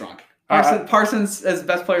a little strong. Parsons as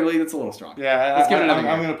best player in the league, that's a little strong. Yeah, Let's give it another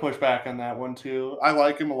I'm year. going to push back on that one too. I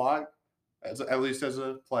like him a lot, at least as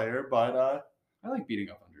a player. But I like beating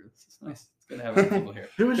up on Drew. It's nice. It's good to have other people here.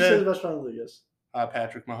 Who would you say the best player in the league is?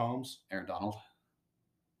 Patrick Mahomes, Aaron Donald,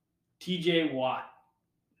 TJ Watt.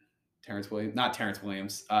 Terrence Williams, not Terrence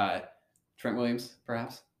Williams. Trent Williams,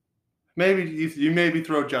 perhaps. maybe you maybe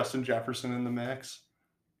throw Justin Jefferson in the mix.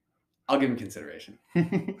 I'll give him consideration.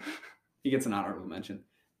 He gets an honorable mention.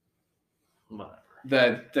 Whatever.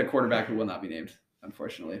 The quarterback who will not be named,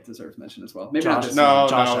 unfortunately, deserves mention as well. Maybe Josh, not this no, season.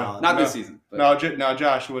 Josh no, Allen. Not no. this season. But No,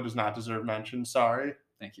 Joshua does not deserve mention. Sorry.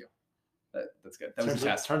 Thank you. That's good. That was a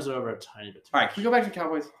test. Turns it over a tiny bit. All right, can we go back to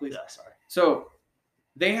Cowboys, please? Yeah, sorry. So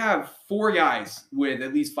they have 4 guys with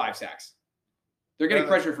at least 5 sacks. They're getting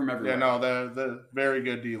pressure from everywhere. Yeah, no, they're very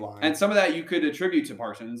good D line. And some of that you could attribute to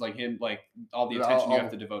Parsons, like him, like all the attention you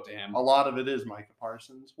have to devote to him. A lot of it is Micah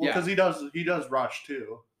Parsons. Well, Yeah. because he does rush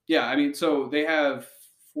too. Yeah, I mean, so they have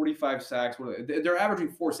 45 sacks. They're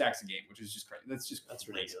averaging 4 sacks a game, which is just crazy. That's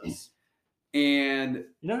ridiculous. And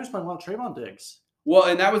You know who's playing well? Trayvon Diggs. well,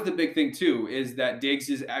 and that was the big thing too, is that Diggs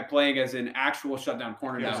is playing as an actual shutdown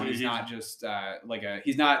corner Yeah, now. so He's he's- not just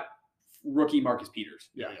he's not rookie Marcus Peters.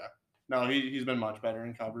 Yeah. No, he's been much better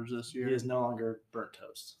in coverage this year. He is no longer burnt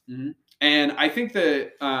toast. And I think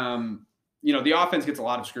that the offense gets a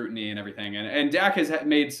lot of scrutiny and everything. And Dak has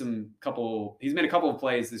made he's made a couple of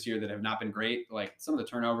plays this year that have not been great. Like some of the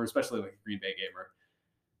turnovers, especially like the Green Bay game,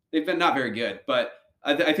 they've been not very good. But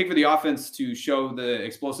I think for the offense to show the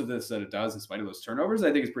explosiveness that it does in spite of those turnovers,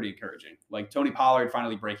 I think is pretty encouraging. Like Tony Pollard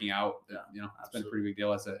finally breaking out. It's been a pretty big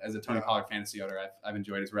deal as a Tony Pollard fantasy owner. I've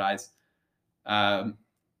enjoyed his rise.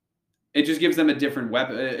 It just gives them a different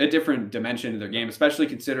weapon, a different dimension to their game, especially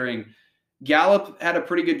considering Gallup had a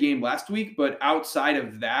pretty good game last week. But outside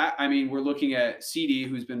of that, I mean, we're looking at CD,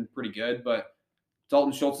 who's been pretty good, but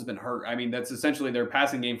Dalton Schultz has been hurt. I mean, that's essentially their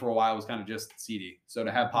passing game for a while was kind of just CD. So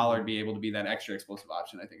to have Pollard be able to be that extra explosive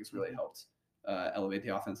option, I think has really helped elevate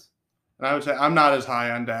the offense. And I would say I'm not as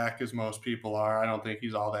high on Dak as most people are. I don't think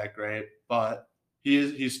he's all that great, but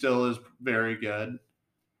he still is very good.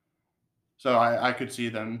 So I could see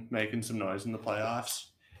them making some noise in the playoffs.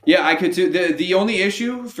 Yeah, I could too. The only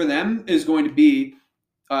issue for them is going to be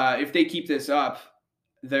if they keep this up,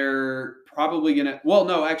 they're probably gonna. Well,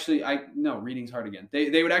 no, actually, reading's hard again.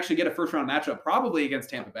 They would actually get a first round matchup probably against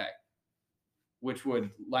Tampa Bay, which would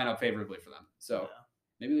line up favorably for them. So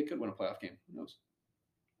maybe they could win a playoff game. Who knows?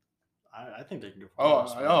 I think they can go.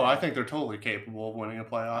 I think they're totally capable of winning a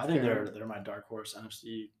playoff. I think game. they're my dark horse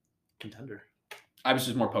NFC contender. I was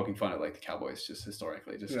just more poking fun at like the Cowboys, just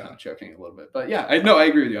historically, just kind of joking a little bit. But yeah, I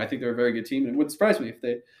agree with you. I think they're a very good team, and it wouldn't surprise me if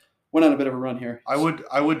they went on a bit of a run here. I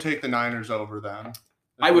would take the Niners over them.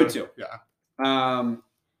 I would too. Yeah.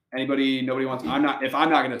 Nobody wants. If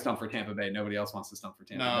I'm not going to stump for Tampa Bay, nobody else wants to stump for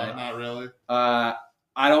Tampa Bay. No, not really. I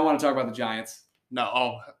don't want to talk about the Giants. No.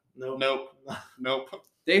 Oh, nope.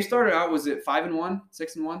 They started out, was it 5-1,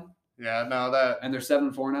 6-1? Yeah, no, that. And they're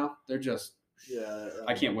 7-4 now. They're just. Yeah.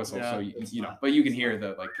 I can't whistle, yeah, so but you can hear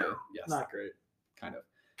the yes. Not great. Kind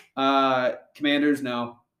of. Commanders,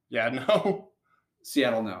 no. Yeah, no.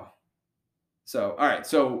 Seattle, no. So, all right.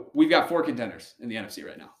 So we've got 4 contenders in the NFC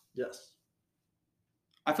right now. Yes.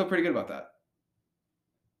 I feel pretty good about that.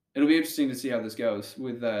 It'll be interesting to see how this goes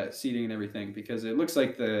with seeding and everything, because it looks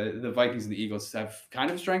like the Vikings and the Eagles have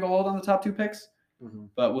kind of a stranglehold on the top 2 picks. Mm-hmm.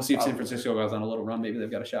 But we'll see if San Francisco goes on a little run. Maybe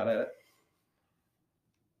they've got a shot at it.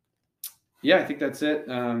 Yeah, I think that's it.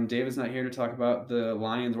 David's not here to talk about the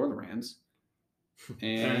Lions or the Rams.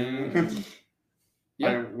 And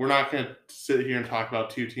we're not going to sit here and talk about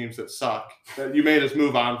 2 teams that suck. You made us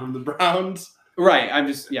move on from the Browns. Right.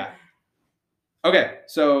 Okay,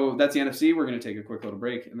 so that's the NFC. We're going to take a quick little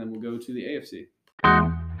break, and then we'll go to the AFC.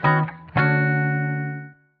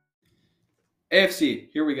 AFC,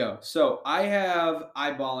 here we go. So I have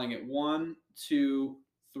eyeballing at 1, 2,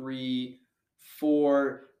 3,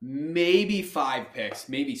 4, maybe 5 picks,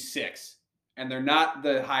 maybe 6. And they're not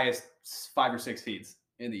the highest 5 or 6 seeds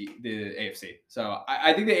in the AFC. So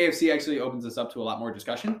I think the AFC actually opens us up to a lot more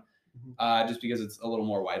discussion just because it's a little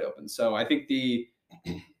more wide open. So I think the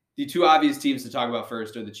the two obvious teams to talk about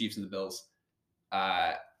first are the Chiefs and the Bills.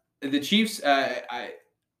 The Chiefs, I've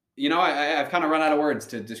kind of run out of words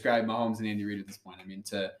to describe Mahomes and Andy Reid at this point. I mean,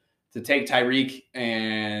 to take Tyreek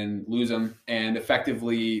and lose him and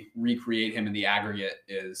effectively recreate him in the aggregate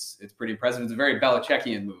it's pretty impressive. It's a very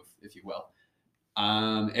Belichickian move, if you will.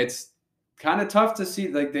 It's kind of tough to see.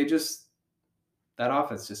 Like that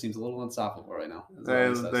offense just seems a little unstoppable right now.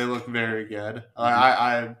 They look very good.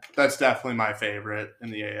 I that's definitely my favorite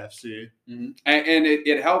in the AFC. Mm-hmm. And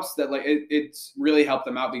it helps that it's really helped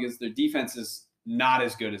them out because their defense is not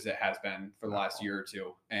as good as it has been for the last year or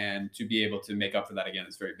two, and to be able to make up for that again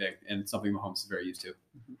is very big and something Mahomes is very used to.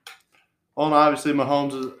 Well, and obviously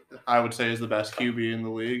Mahomes, I would say, is the best QB in the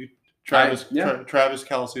league. Travis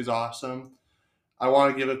Kelce's awesome. I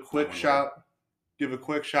want to give a quick shout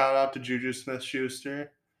out to Juju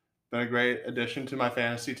Smith-Schuster. Been a great addition to my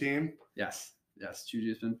fantasy team. Yes.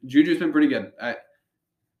 Juju's been pretty good.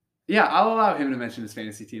 I'll allow him to mention his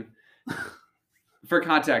fantasy team. For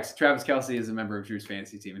context, Travis Kelce is a member of Drew's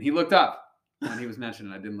fantasy team, and he looked up when he was mentioned,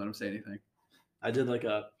 and I didn't let him say anything. I did look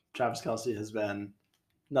up. Travis Kelce has been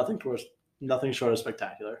nothing short of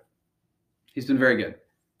spectacular. He's been very good.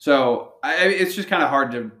 So it's just kind of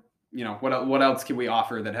hard to, what else can we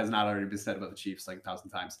offer that has not already been said about the Chiefs like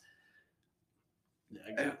 1,000 times?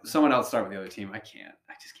 Yeah, someone else start with the other team. I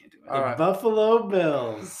just can't do it. The Buffalo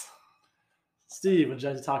Bills. Steve, would you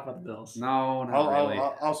like to talk about the Bills? No, not really.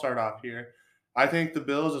 I'll start off here. I think the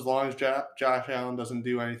Bills, as long as Josh Allen doesn't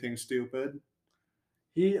do anything stupid.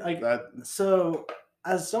 So,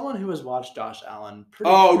 as someone who has watched Josh Allen,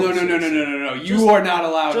 no! You are not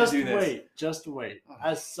allowed to do this. Just wait.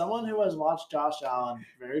 As someone who has watched Josh Allen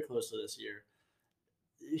very closely this year,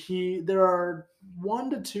 there are 1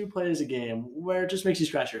 to 2 plays a game where it just makes you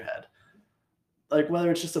scratch your head. Like whether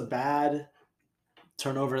it's just a bad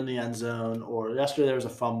turnover in the end zone or yesterday there was a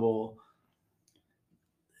fumble.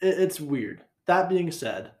 It's weird. That being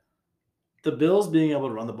said, the Bills being able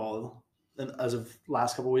to run the ball as of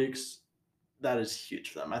last couple weeks, that is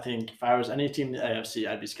huge for them. I think if I was any team in the AFC,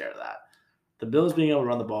 I'd be scared of that. The Bills being able to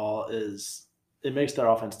run the ball it makes their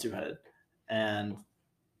offense two-headed. And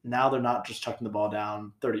now they're not just chucking the ball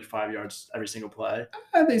down 35 yards every single play.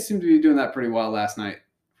 They seem to be doing that pretty well last night,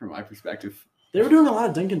 from my perspective. They were doing a lot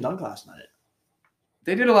of dink and dunk last night.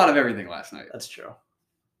 They did a lot of everything last night. That's true.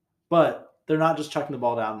 But they're not just chucking the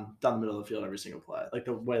ball down the middle of the field every single play, like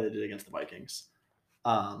the way they did against the Vikings.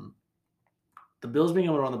 The Bills being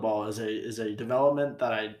able to run the ball is a development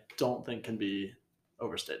that I don't think can be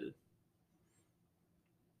overstated.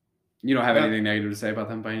 You don't have anything negative to say about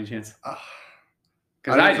them by any chance?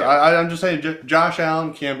 I'm just saying Josh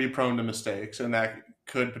Allen can be prone to mistakes, and that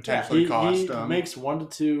could potentially cost him. He makes 1 to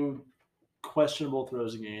 2 questionable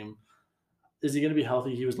throws a game. Is he going to be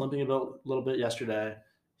healthy? He was limping a little bit yesterday.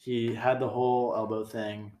 He had the whole elbow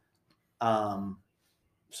thing.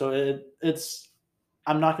 So it's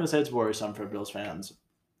I'm not going to say it's worrisome for Bills fans,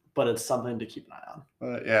 but it's something to keep an eye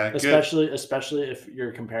on. Especially if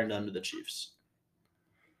you're comparing them to the Chiefs.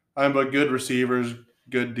 But good receivers,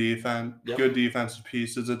 good defense, good defensive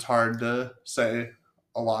pieces. It's hard to say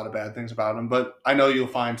a lot of bad things about them, but I know you'll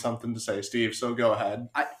find something to say, Steve, so go ahead.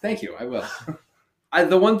 Thank you. I will.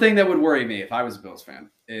 The one thing that would worry me if I was a Bills fan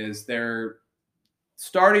is they're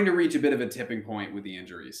starting to reach a bit of a tipping point with the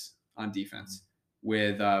injuries on defense.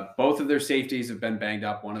 With both of their safeties have been banged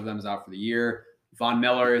up. One of them is out for the year. Von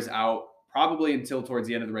Miller is out probably until towards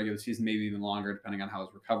the end of the regular season, maybe even longer, depending on how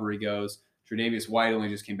his recovery goes. Tre'Davious White only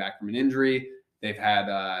just came back from an injury. They've had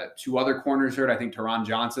 2 other corners hurt. I think Teron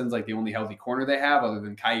Johnson's like the only healthy corner they have, other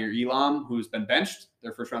than Kaiir Elam, who's been benched,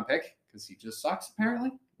 their first-round pick, because he just sucks,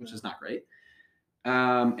 apparently, which is not great.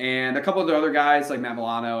 And a couple of the other guys like Matt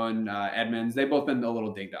Milano and Edmonds, they've both been a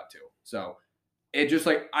little dinged up too. So it just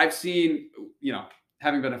I've seen,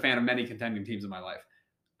 having been a fan of many contending teams in my life,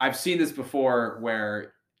 I've seen this before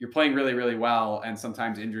where you're playing really, really well and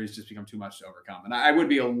sometimes injuries just become too much to overcome. And I would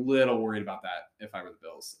be a little worried about that if I were the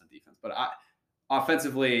Bills on defense. But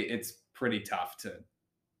offensively, it's pretty tough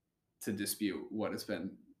to dispute what has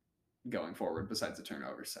been going forward besides the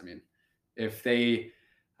turnovers. I mean,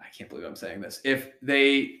 I can't believe I'm saying this. If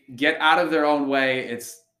they get out of their own way,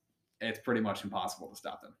 it's pretty much impossible to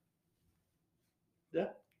stop them. Yeah,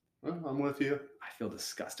 well, I'm with you. I feel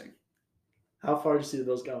disgusting. How far do you see the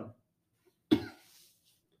Bills going?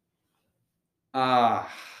 I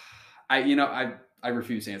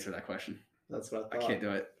refuse to answer that question. That's what I thought. I can't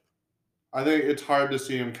do it. I think it's hard to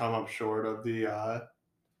see him come up short of the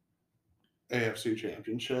AFC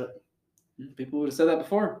Championship. People would have said that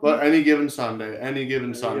before. But any given Sunday.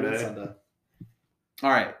 All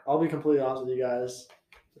right. I'll be completely honest with you guys.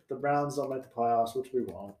 If the Browns don't make the playoffs, which we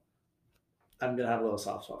won't, I'm gonna have a little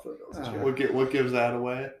soft spot for the Bills this year. What gives that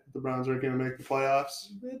away? The Browns aren't going to make the playoffs.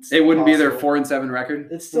 It's It wouldn't be their possible. 4-7 record.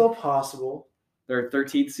 It's still possible. Their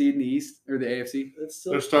 13th seed in the East or the AFC. It's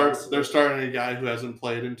still They're starting a guy who hasn't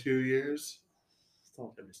played in 2 years.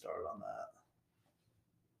 Don't get me started on that.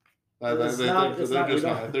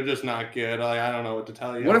 They're just not good. I don't know what to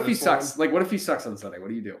tell you. What if he sucks? Like, what if he sucks on Sunday? What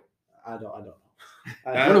do you do? I don't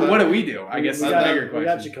know. What do we do? I guess we that's got, a bigger we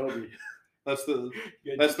got question. Jacoby, That's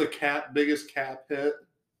the biggest cap hit.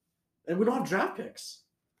 and we don't have draft picks.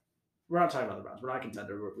 We're not talking about the Browns. We're not a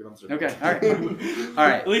contender. We don't. Deserve Okay, it. all right, all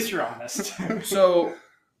right. At least you're honest. So,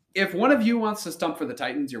 if one of you wants to stump for the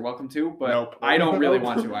Titans, you're welcome to. But Nope. I don't really Nope.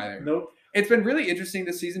 want to either. Nope. It's been really interesting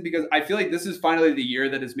this season because I feel like this is finally the year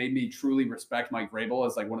that has made me truly respect Mike Vrabel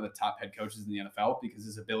as like one of the top head coaches in the NFL because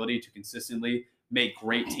his ability to consistently make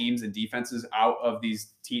great teams and defenses out of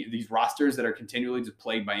these rosters that are continually just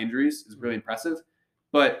plagued by injuries is really impressive.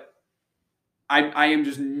 But I am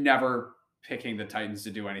just never picking the Titans to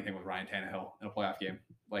do anything with Ryan Tannehill in a playoff game,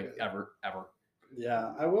 like ever.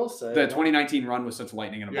 Yeah, I will say The 2019 run was such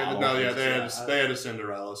lightning in a bottle. They had a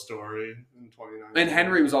Cinderella story in 2019. And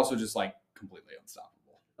Henry was also just like completely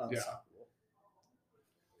unstoppable.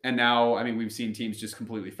 And now, I mean, we've seen teams just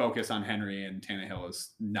completely focus on Henry, and Tannehill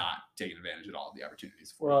is not taking advantage at all of the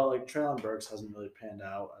opportunities. Well, like Treylon Burks hasn't really panned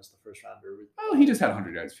out as the first rounder. Well, he just had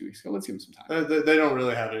 100 yards a few weeks ago. Let's give him some time. They don't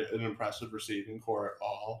really have an impressive receiving core at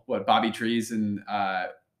all. What, Bobby Trees and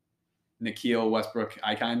Nikhil Westbrook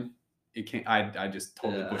Icon? I just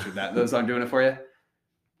totally butchered that. So I'm doing it for you.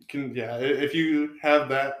 If you have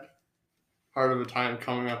that hard of a time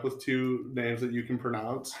coming up with two names that you can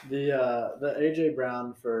pronounce. The AJ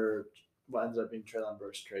Brown for what ends up being Treylon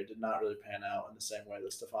Burks trade did not really pan out in the same way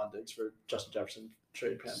that Stephon Diggs for Justin Jefferson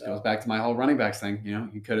trade panned out. Goes back to my whole running backs thing. You know,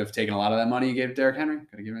 you could have taken a lot of that money you gave to Derrick Henry.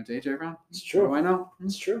 Could have given it to AJ Brown. It's true. What do I know?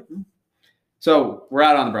 It's true. So we're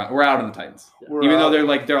out on the Browns. We're out on the Titans, We're even out.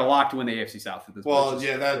 though they're a lock to win the AFC South at this point. Well,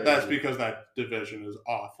 yeah, that's because that division is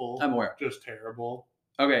awful. I'm aware. Just terrible.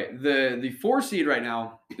 Okay, the 4 seed right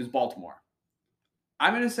now is Baltimore.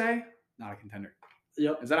 I'm gonna say not a contender.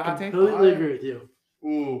 Yep. Is that a hot take? Completely agree with you.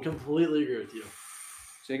 Ooh, Completely agree with you.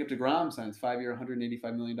 Jacob deGrom signs 5-year,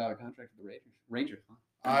 $185 million contract with the Rangers.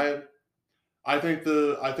 Huh? I think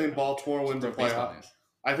Baltimore wins a Some baseball playoff. news.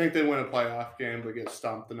 I think they win a playoff game but get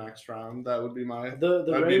stumped the next round. That would be my. The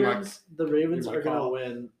that'd be Ravens my are going to call.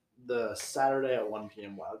 win the Saturday at 1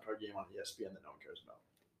 p.m. wildcard game on ESPN that no one cares about.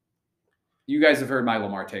 You guys have heard my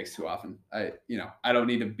Lamar takes too often. I don't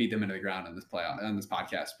need to beat them into the ground on this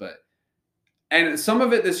podcast, and some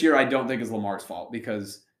of it this year I don't think is Lamar's fault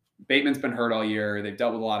because Bateman's been hurt all year. They've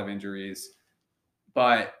dealt with a lot of injuries,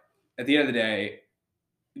 but at the end of the day,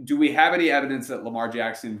 do we have any evidence that Lamar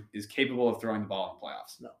Jackson is capable of throwing the ball in the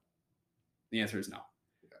playoffs? No. The answer is no.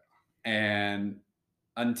 And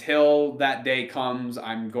until that day comes,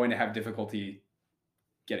 I'm going to have difficulty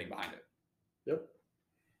getting behind it. Yep.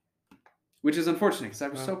 Which is unfortunate because I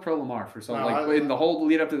was so pro Lamar for so No, in the whole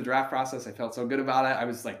lead up to the draft process. I felt so good about it. I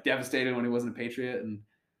was like devastated when he wasn't a Patriot, and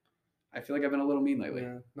I feel like I've been a little mean lately.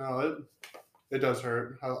 Yeah, no, it does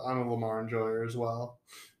hurt. I'm a Lamar enjoyer as well.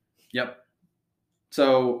 Yep.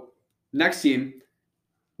 So next team,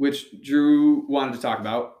 which Drew wanted to talk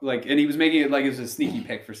about, and he was making it like it was a sneaky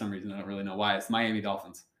pick for some reason. I don't really know why. It's Miami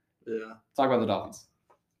Dolphins. Yeah. Talk about the Dolphins.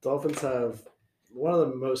 Dolphins have one of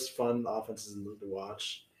the most fun offenses in the league to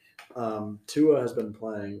watch. Tua has been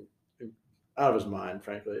playing out of his mind,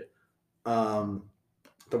 frankly. The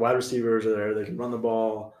wide receivers are there. They can run the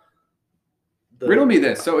ball. Riddle me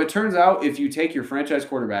this. So it turns out if you take your franchise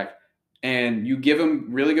quarterback and you give him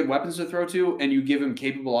really good weapons to throw to and you give him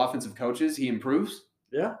capable offensive coaches, he improves?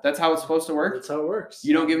 Yeah. That's how it's supposed to work? That's how it works.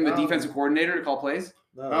 You don't give him a No. defensive coordinator to call plays?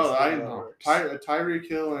 No, No, that's not how it works. Tyreek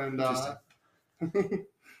Hill and Interesting.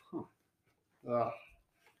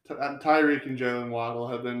 Tyreek and Jalen Waddle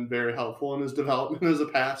have been very helpful in his development as a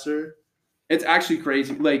passer. It's actually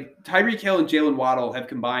crazy. Like Tyreek Hill and Jalen Waddle have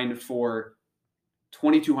combined for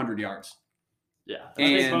 2,200 yards. Yeah. Are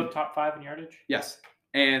they And- both top 5 in yardage? Yes.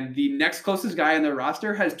 And the next closest guy on their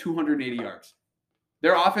roster has 280 yards.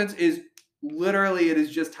 Their offense is literally, it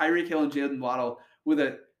is just Tyreek Hill and Jalen Waddle with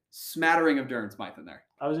a smattering of Durham Smythe in there.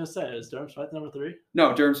 I was going to say, is Durham Smythe number 3?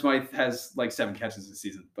 No, Durham Smythe has like 7 catches this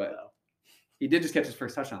season, but No. he did just catch his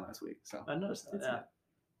first touchdown last week. So I noticed that. Yeah.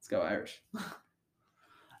 let's go Irish.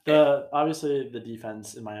 Obviously, the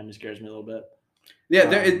defense in Miami scares me a little bit. Yeah,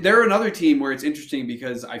 they're another team where it's interesting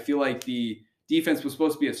because I feel like the defense was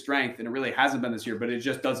supposed to be a strength, and it really hasn't been this year, but it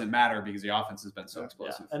just doesn't matter because the offense has been so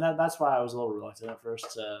explosive. Yeah. And that's why I was a little reluctant at first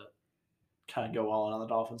to kind of go all in on the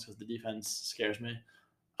Dolphins because the defense scares me.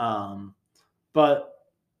 But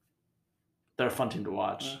they're a fun team to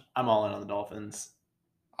watch. Yeah. I'm all in on the Dolphins.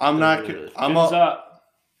 I'm They're not. really, really fun. I'm Fins up.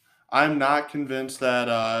 I'm not convinced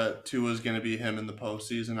that Tua is going to be him in the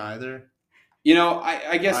postseason either. You know,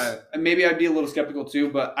 I guess maybe I'd be a little skeptical too,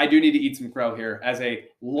 but I do need to eat some crow here as a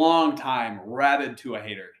long-time rabid Tua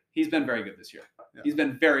hater. He's been very good this year. Yeah. He's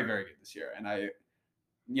been very, very good this year. And I,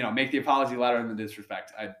 make the apology louder than the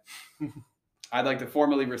disrespect. I'd like to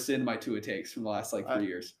formally rescind my Tua takes from the last 3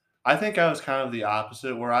 years. I think I was kind of the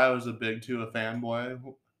opposite, where I was a big Tua fanboy,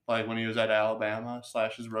 like when he was at Alabama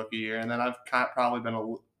 / his rookie year, and then I've probably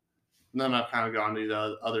been then I've kind of gone to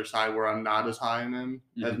the other side where I'm not as high in him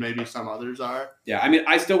as maybe some others are. Yeah, I mean,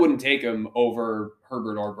 I still wouldn't take him over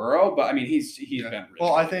Herbert or Burrow, but I mean, he's been really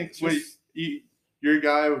well. good. I think you're a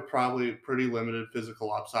guy with probably pretty limited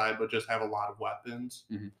physical upside, but just have a lot of weapons.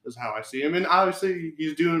 Is how I see him, and obviously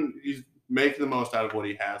he's making the most out of what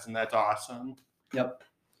he has, and that's awesome. Yep.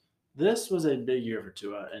 This was a big year for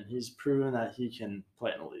Tua, and he's proven that he can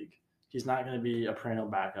play in the league. He's not going to be a perennial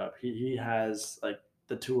backup. He has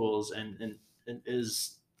the tools and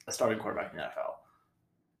is a starting quarterback in the NFL.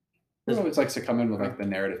 It's like to come in with the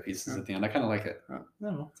narrative pieces at the end. I kind of like it.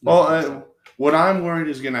 No. Well, what I'm worried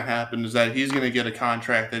is going to happen is that he's going to get a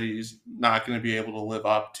contract that he's not going to be able to live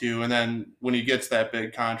up to, and then when he gets that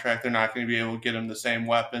big contract, they're not going to be able to get him the same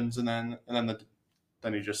weapons, and then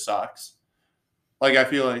he just sucks. I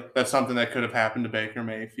feel like that's something that could have happened to Baker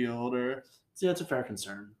Mayfield, or see, that's a fair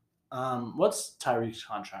concern. What's Tyreek's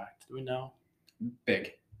contract? Do we know?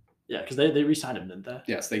 Big. Yeah, because they re-signed him, didn't they?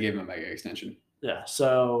 Yes, they gave him a mega extension. Yeah,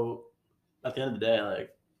 so at the end of the day,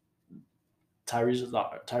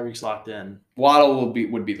 Tyreek's locked in. Waddle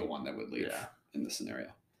would be the one that would leave in this scenario.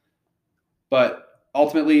 But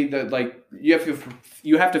ultimately, you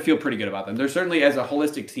have to feel pretty good about them. They're certainly, as a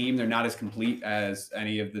holistic team, they're not as complete as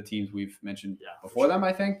any of the teams we've mentioned before them,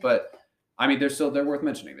 I think. But I mean, they're worth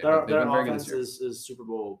mentioning. They've been very good this year. Is Super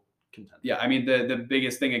Bowl contender. Yeah, I mean, the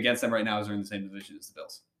biggest thing against them right now is they're in the same division as the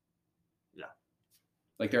Bills. Yeah.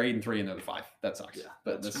 They're 8-3 and they're the 5. That sucks. Yeah,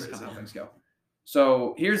 but this is crazy. kind of how things go.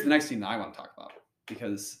 So here's the next team that I want to talk about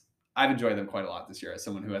because I've enjoyed them quite a lot this year as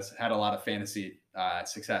someone who has had a lot of fantasy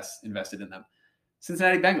success invested in them.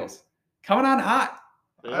 Cincinnati Bengals coming on hot.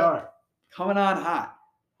 They are coming on hot.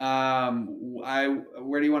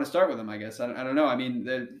 Where do you want to start with them? I guess I don't know. I mean,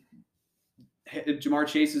 Jamar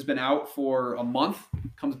Chase has been out for a month.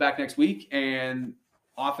 Comes back next week, and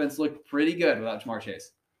offense looked pretty good without Jamar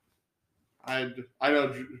Chase. I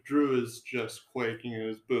know Drew is just quaking in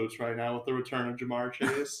his boots right now with the return of Jamar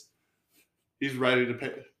Chase. He's ready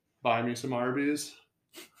to buy me some Arby's.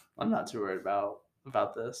 I'm not too worried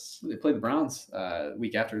about this. They played the Browns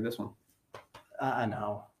week after this one. I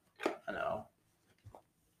know.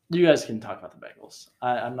 You guys can talk about the Bengals.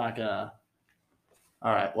 I'm not gonna.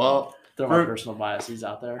 All right. Well, throw my personal biases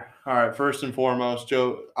out there. All right. First and foremost,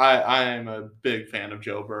 Joe. I am a big fan of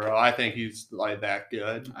Joe Burrow. I think he's that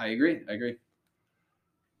good. I agree.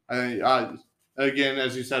 Again,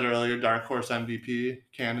 as you said earlier, dark horse MVP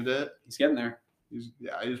candidate. He's getting there.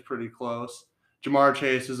 He's pretty close. Jamar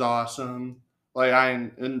Chase is awesome.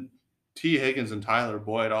 And T. Higgins and Tyler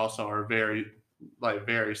Boyd also are very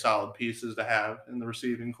solid pieces to have in the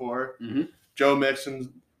receiving core. Mm-hmm. Joe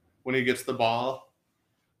Mixon, when he gets the ball,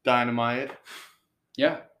 dynamite.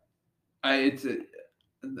 Yeah, they're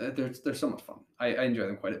so much fun. I enjoy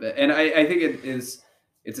them quite a bit, and I think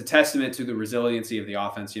it's a testament to the resiliency of the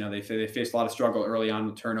offense. They faced a lot of struggle early on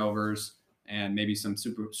with turnovers and maybe some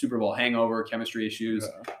Super Bowl hangover, chemistry issues.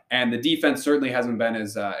 Yeah. And the defense certainly hasn't been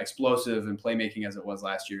as explosive in playmaking as it was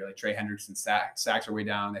last year. Like Trey Hendrickson's sacks are way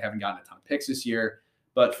down. They haven't gotten a ton of picks this year.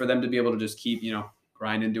 But for them to be able to just keep,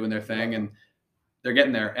 grinding, doing their thing, and they're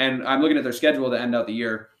getting there. And I'm looking at their schedule to end out the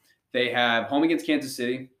year. They have home against Kansas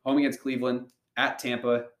City, home against Cleveland, at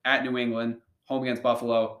Tampa, at New England, home against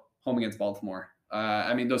Buffalo, home against Baltimore.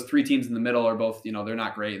 Those three teams in the middle are both, they're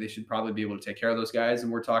not great. They should probably be able to take care of those guys.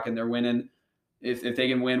 And we're talking they're winning. If they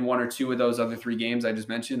can win one or two of those other three games I just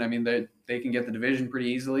mentioned, they can get the division pretty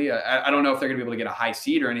easily. I don't know if they're going to be able to get a high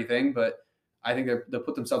seed or anything, but I think they'll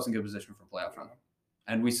put themselves in good position for playoff run.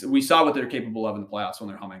 And we saw what they're capable of in the playoffs when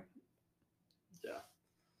they're humming.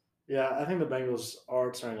 Yeah, I think the Bengals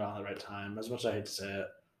are turning on at the right time, as much as I hate to say it.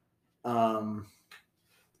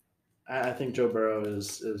 I think Joe Burrow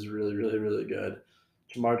is really, really, really good.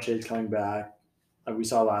 Jamar Chase coming back. We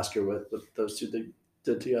saw last year with those two they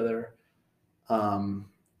did together. And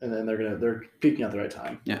then they're peaking at the right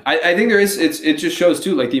time. Yeah, I think there is. It just shows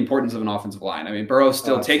too, the importance of an offensive line. Burrow's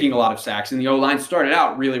still taking a lot of sacks, and the O-line started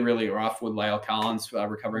out really, really rough with Lyle Collins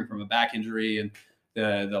recovering from a back injury, and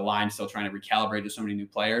the line still trying to recalibrate to so many new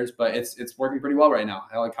players. But it's working pretty well right now.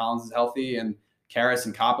 Lyle Collins is healthy, and Karras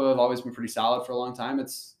and Kappa have always been pretty solid for a long time.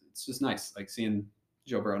 It's just nice, like seeing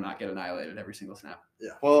Joe Burrow not get annihilated every single snap.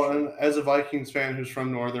 Yeah. Well, and as a Vikings fan who's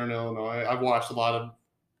from Northern Illinois,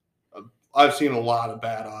 I've seen a lot of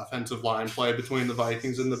bad offensive line play between the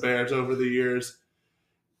Vikings and the Bears over the years.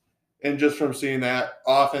 And just from seeing that,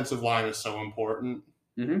 offensive line is so important.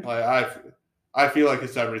 Mm-hmm. I feel like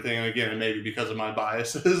it's everything. And again, maybe because of my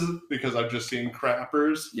biases, because I've just seen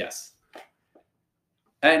crappers. Yes.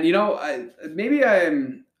 And, maybe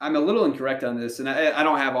I'm a little incorrect on this, and I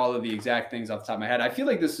don't have all of the exact things off the top of my head. I feel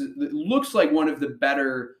like it looks like one of the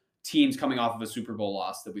better teams coming off of a Super Bowl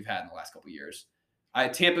loss that we've had in the last couple of years.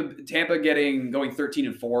 Tampa going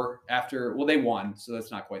 13-4 after, well, they won, so that's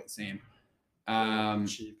not quite the same.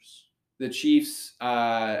 Chiefs. The Chiefs,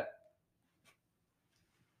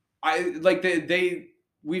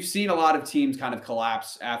 we've seen a lot of teams kind of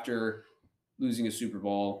collapse after losing a Super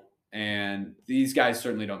Bowl, and these guys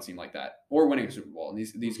certainly don't seem like that, or winning a Super Bowl. And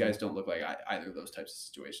these guys don't look like either of those types of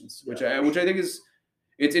situations, which I think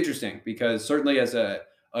it's interesting, because certainly as a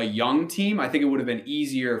young team, I think it would have been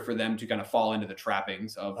easier for them to kind of fall into the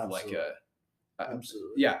trappings of Absolutely.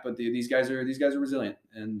 Absolutely. yeah. But these guys are resilient,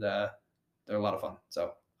 and they're a lot of fun.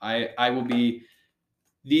 So I will be.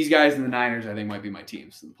 These guys in the Niners, I think, might be my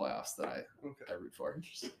teams in the playoffs that I root for.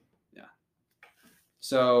 Yeah.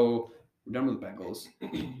 So we're done with the Bengals.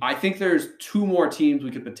 I think there's two more teams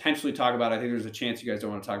we could potentially talk about. I think there's a chance you guys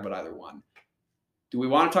don't want to talk about either one. Do we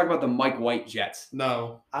want to talk about the Mike White Jets?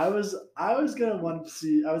 No. I was gonna want to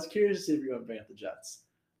see. I was curious to see if you're going to bring up the Jets.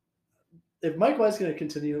 If Mike White's going to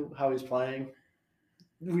continue how he's playing,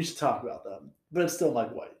 we should talk about them. But it's still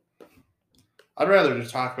Mike White. I'd rather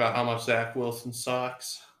just talk about how much Zach Wilson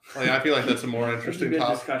sucks. I feel like that's a more interesting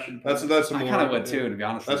topic. Discussion. That's a more. I kind of would too, to be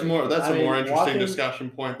honest. That's more interesting discussion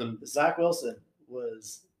point than Zach Wilson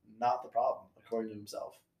was not the problem, according to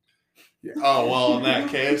himself. Yeah. Oh well, in that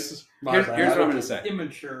case, here's what I'm going to say.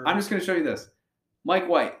 Immature. I'm just going to show you this. Mike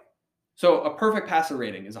White. So a perfect passer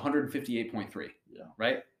rating is 158.3. Yeah.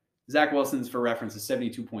 Right. Zach Wilson's, for reference, is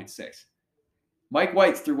 72.6. Mike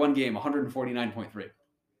White's through one game 149.3.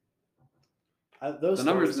 Those the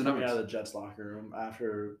numbers are the coming numbers. out of the Jets locker room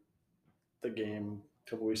after the game a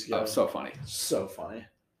couple weeks ago. Oh, so funny. So funny.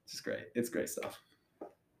 It's just great. It's great stuff.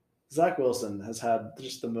 Zach Wilson has had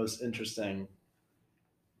just the most interesting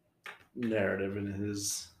narrative in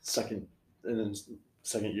his second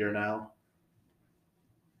year now.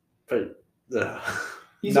 But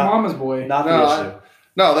he's a mama's boy. Not the issue.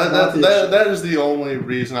 That is the only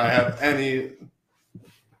reason I have any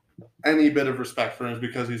bit of respect for him, is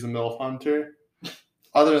because he's a MILF hunter.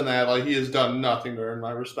 Other than that, he has done nothing to earn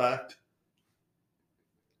my respect.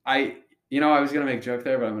 I was gonna make a joke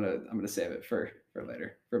there, but I'm gonna save it for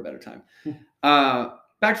later, for a better time.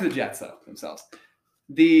 Back to the Jets though themselves.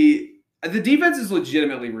 The defense is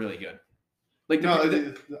legitimately really good.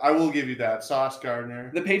 I will give you that. Sauce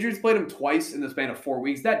Gardner. The Patriots played him twice in the span of 4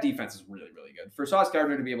 weeks. That defense is really, really good. For Sauce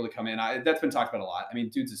Gardner to be able to come in, that's been talked about a lot. I mean,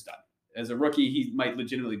 dude's a stud. As a rookie, he might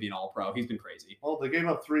legitimately be an all-pro. He's been crazy. Well, they gave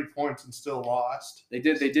up 3 points and still lost. They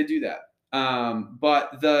did do that.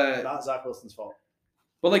 But not Zach Wilson's fault.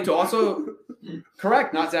 But to also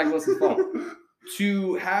correct, not Zach Wilson's fault.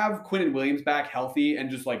 To have Quinnen Williams back healthy and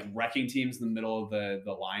just wrecking teams in the middle of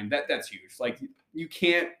the line, that's huge. You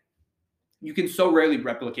can so rarely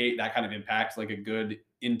replicate that kind of impact like a good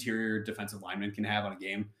interior defensive lineman can have on a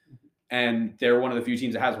game. And they're one of the few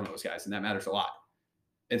teams that has one of those guys, and that matters a lot.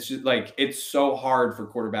 It's just it's so hard for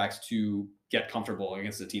quarterbacks to get comfortable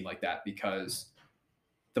against a team like that, because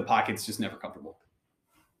the pocket's just never comfortable.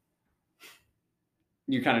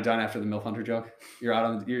 You're kind of done after the MILF Hunter joke. You're out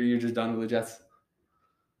on. You're just done with the Jets.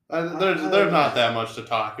 There's not that much to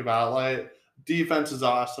talk about. Defense is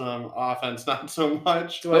awesome. Offense, not so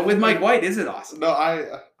much. But with Mike White, is it awesome? No,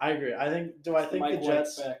 I agree. Do I think Mike the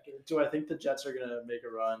Jets? factor. Do I think the Jets are gonna make a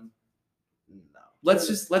run? No. Let's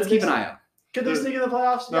keep an eye out. Could they sneak in the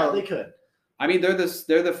playoffs? No. Yeah, they could. I mean, they're the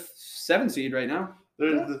 7th seed right now.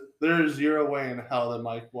 There's zero way in hell that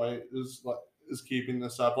Mike White is keeping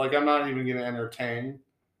this up. I'm not even going to entertain.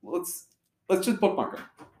 Well, let's just bookmark him.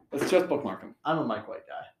 Let's just bookmark him. I'm a Mike White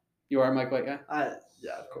guy. You are a Mike White guy?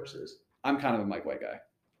 Yeah, of course it is. I'm kind of a Mike White guy.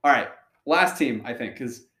 All right, last team, I think,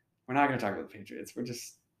 because we're not going to talk about the Patriots.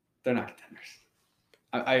 They're not contenders.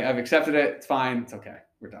 I've accepted it. It's fine. It's okay.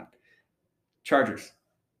 We're done. Chargers.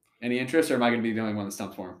 Any interest, or am I going to be the only one that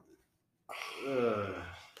stumps for him?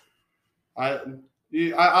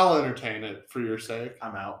 I'll entertain it for your sake.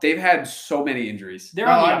 I'm out. They've had so many injuries. They're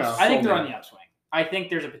on the I know. I think So they're many. on the upswing. I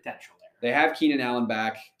think there's a potential there. They have Keenan Allen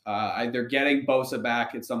back. They're getting Bosa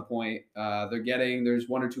back at some point. There's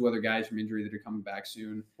one or two other guys from injury that are coming back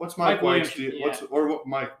soon. What's Mike White's Williams, deal?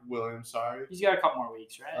 Mike Williams? Sorry. He's got a couple more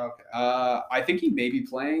weeks, right? Okay. I think he may be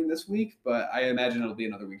playing this week, but I imagine it'll be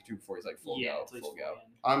another week or two before he's like full go.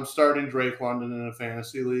 I'm starting Drake London in a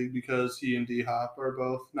fantasy league because he and D Hop are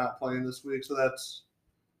both not playing this week, so that's.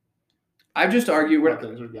 I've just argued where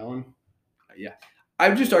things are going. Yeah,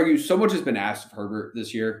 I've just argued so much has been asked of Herbert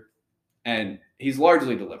this year, and he's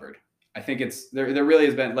largely delivered. I think it's there really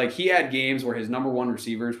has been he had games where his number one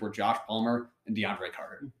receivers were Josh Palmer and DeAndre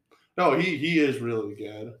Carter. No, he is really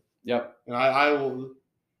good. Yep. And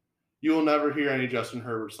you will never hear any Justin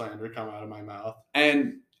Herbert slander come out of my mouth.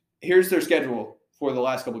 And here's their schedule for the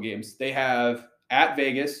last couple games. They have at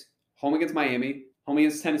Vegas, home against Miami, home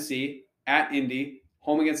against Tennessee, at Indy,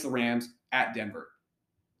 home against the Rams, at Denver.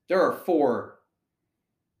 There are 4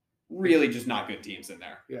 really just not good teams in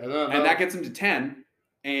there. Yeah, and that gets them to 10.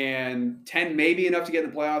 And 10 may be enough to get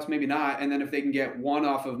in the playoffs, maybe not. And then if they can get 1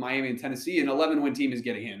 off of Miami and Tennessee, an 11-win team is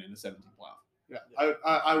getting in the 17th playoff. Yeah,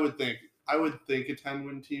 I would think a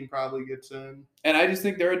 10-win team probably gets in. And I just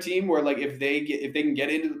think they're a team where if they can get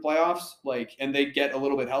into the playoffs, and they get a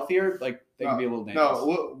little bit healthier, they can be a little dangerous.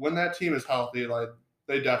 No, when that team is healthy,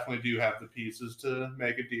 they definitely do have the pieces to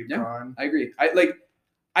make a deep run. I agree.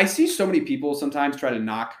 I see so many people sometimes try to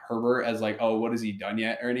knock Herbert as oh, what has he done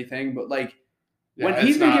yet or anything, but when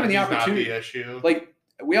he's been given the opportunity, not the issue.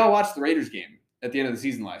 We all watched the Raiders game at the end of the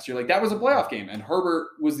season last year. That was a playoff game, and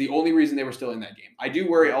Herbert was the only reason they were still in that game. I do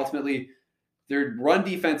worry ultimately their run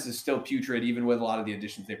defense is still putrid, even with a lot of the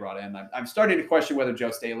additions they brought in. I'm starting to question whether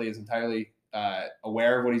Joe Staley is entirely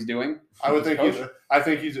aware of what he's doing. I think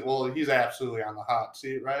he's absolutely on the hot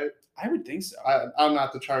seat, right? I would think so. I'm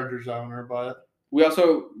not the Chargers owner, but we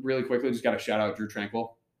also really quickly just got to shout out Drew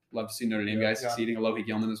Tranquill. Love to see Notre Dame guys succeeding. Alohi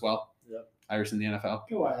Gilman as well. Yep. Irish in the NFL.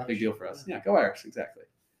 Go Irish. Big deal for us. Yeah, go Irish. Exactly.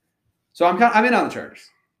 So I'm in on the Chargers.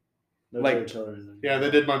 Jerry Tillery. Yeah,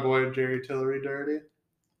 they did my boy Jerry Tillery dirty.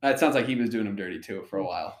 It sounds like he was doing him dirty too for a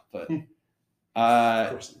while. But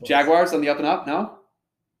Jaguars on the up and up. No,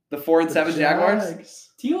 the 4-7 Jaguars.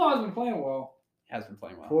 T-Law has been playing well. He has been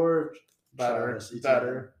playing well. Better.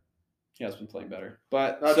 He has been playing better.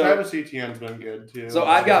 But Travis Etienne's been good too. So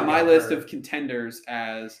I've got my list of contenders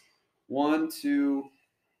as 1, 2,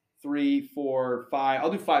 3, 4, 5.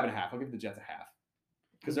 I'll do 5.5. I'll give the Jets a half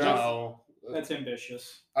because they're that's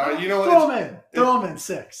ambitious. You know what? Throw him in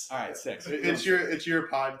 6. All right, 6. It's your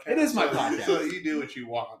podcast. It is my podcast. So you do what you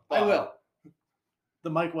want. I will. The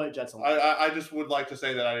Mike White Jets. I just would like to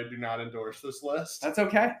say that I do not endorse this list. That's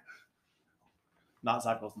okay. Not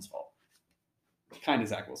Zach Wilson's fault. Kind of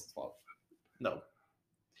Zach Wilson's fault. No,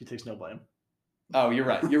 he takes no blame. Oh, you're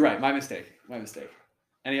right. My mistake.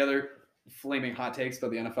 Any other flaming hot takes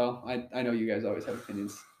about the NFL? I know you guys always have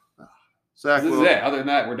opinions. This is it. Other than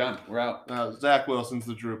that, we're done. We're out. Zach Wilson's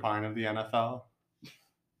the Drew Pine of the NFL.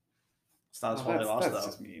 It's not his fault they lost, though. That's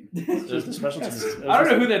just mean. There's the special teams. I don't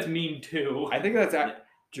know who that's mean to. I think that's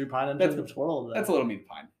Drew Pine and that's the twirl. That's a little mean to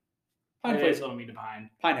Pine. Pine plays a little mean to Pine.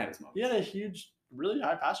 Pine had his moment. He had a huge, really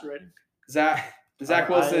high passer rating. Zach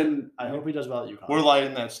Wilson. I hope he does well at UConn. We're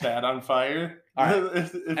lighting that stat on fire. All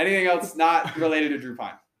right. Anything else not related to Drew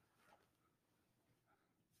Pine?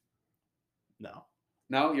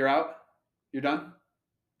 No, you're out. You're done.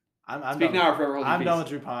 I'm Speak done. now or forever hold your peace. I'm done with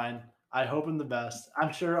Drew Pine. I hope him the best.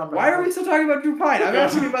 I'm sure. Why are we still talking about Drew Pine? I'm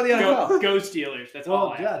asking you about the NFL. Go Steelers. That's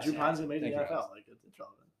all. Drew Pine's gonna make the NFL. It's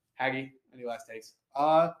relevant. Haggy, any last takes?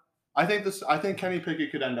 I think Kenny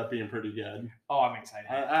Pickett could end up being pretty good. Oh, I'm excited.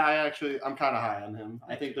 I'm kind of high on him.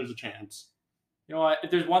 I think there's a chance. You know what?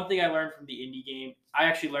 If there's one thing I learned from the Indy game, I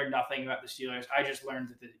actually learned nothing about the Steelers. I just learned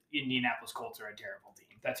that the Indianapolis Colts are a terrible team.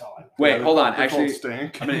 That's all I learned. Wait, hold on. Actually,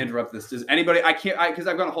 I'm going to interrupt this. Does anybody? Because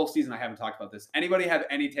I've gone a whole season. I haven't talked about this. Anybody have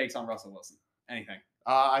any takes on Russell Wilson? Anything?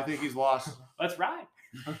 I think he's lost. Let's ride.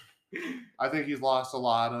 I think he's lost a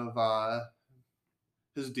lot of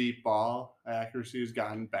his deep ball accuracy has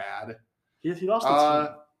gotten bad. He lost the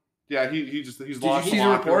team. Yeah, he's lost you see the the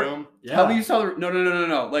locker report? room. Yeah. Tell me you saw the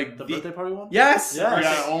no. Like the birthday party one? Yes. Yes.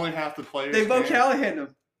 Yeah, only half the players. They Bo Callahan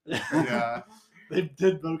him. Yeah. They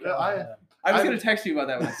did Bo Callahan. I was going to text you about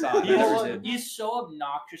that when I saw it. I never did. He's so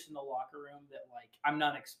obnoxious in the locker room that I'm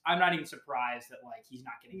not even surprised that he's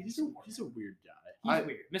not getting any support. He's a weird guy. He's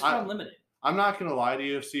weird. Mr. Unlimited. I'm not going to lie to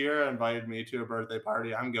you. If Sierra invited me to a birthday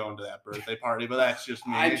party, I'm going to that birthday party, but that's just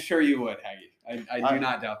me. I'm sure you would, Haggy. I do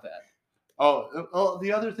not doubt that. Oh,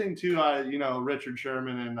 the other thing too, Richard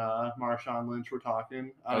Sherman and Marshawn Lynch were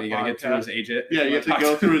talking. You got to get through his agent? Yeah, you have to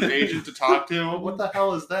go through his agent to talk to him. What the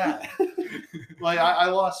hell is that? I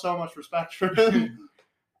lost so much respect for him.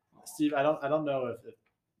 Steve, I don't know if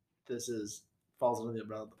this falls under the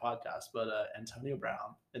umbrella of the podcast, but Antonio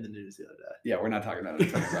Brown in the news the other day. Yeah, we're not talking about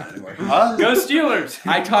Antonio Brown anymore. Go Steelers!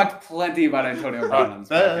 I talked plenty about Antonio Brown on this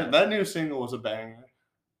podcast. That new single was a banger.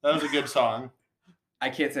 That was a good song. I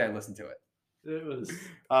can't say I listened to it. It was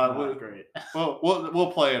great.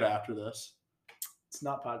 We'll play it after this. It's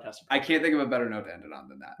not podcast. I can't think of a better note to end it on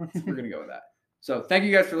than that. We're going to go with that. So thank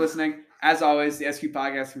you guys for listening. As always, the SQ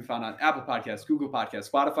Podcast can be found on Apple Podcasts, Google Podcasts,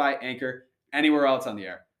 Spotify, Anchor, anywhere else on the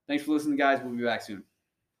air. Thanks for listening, guys. We'll be back soon.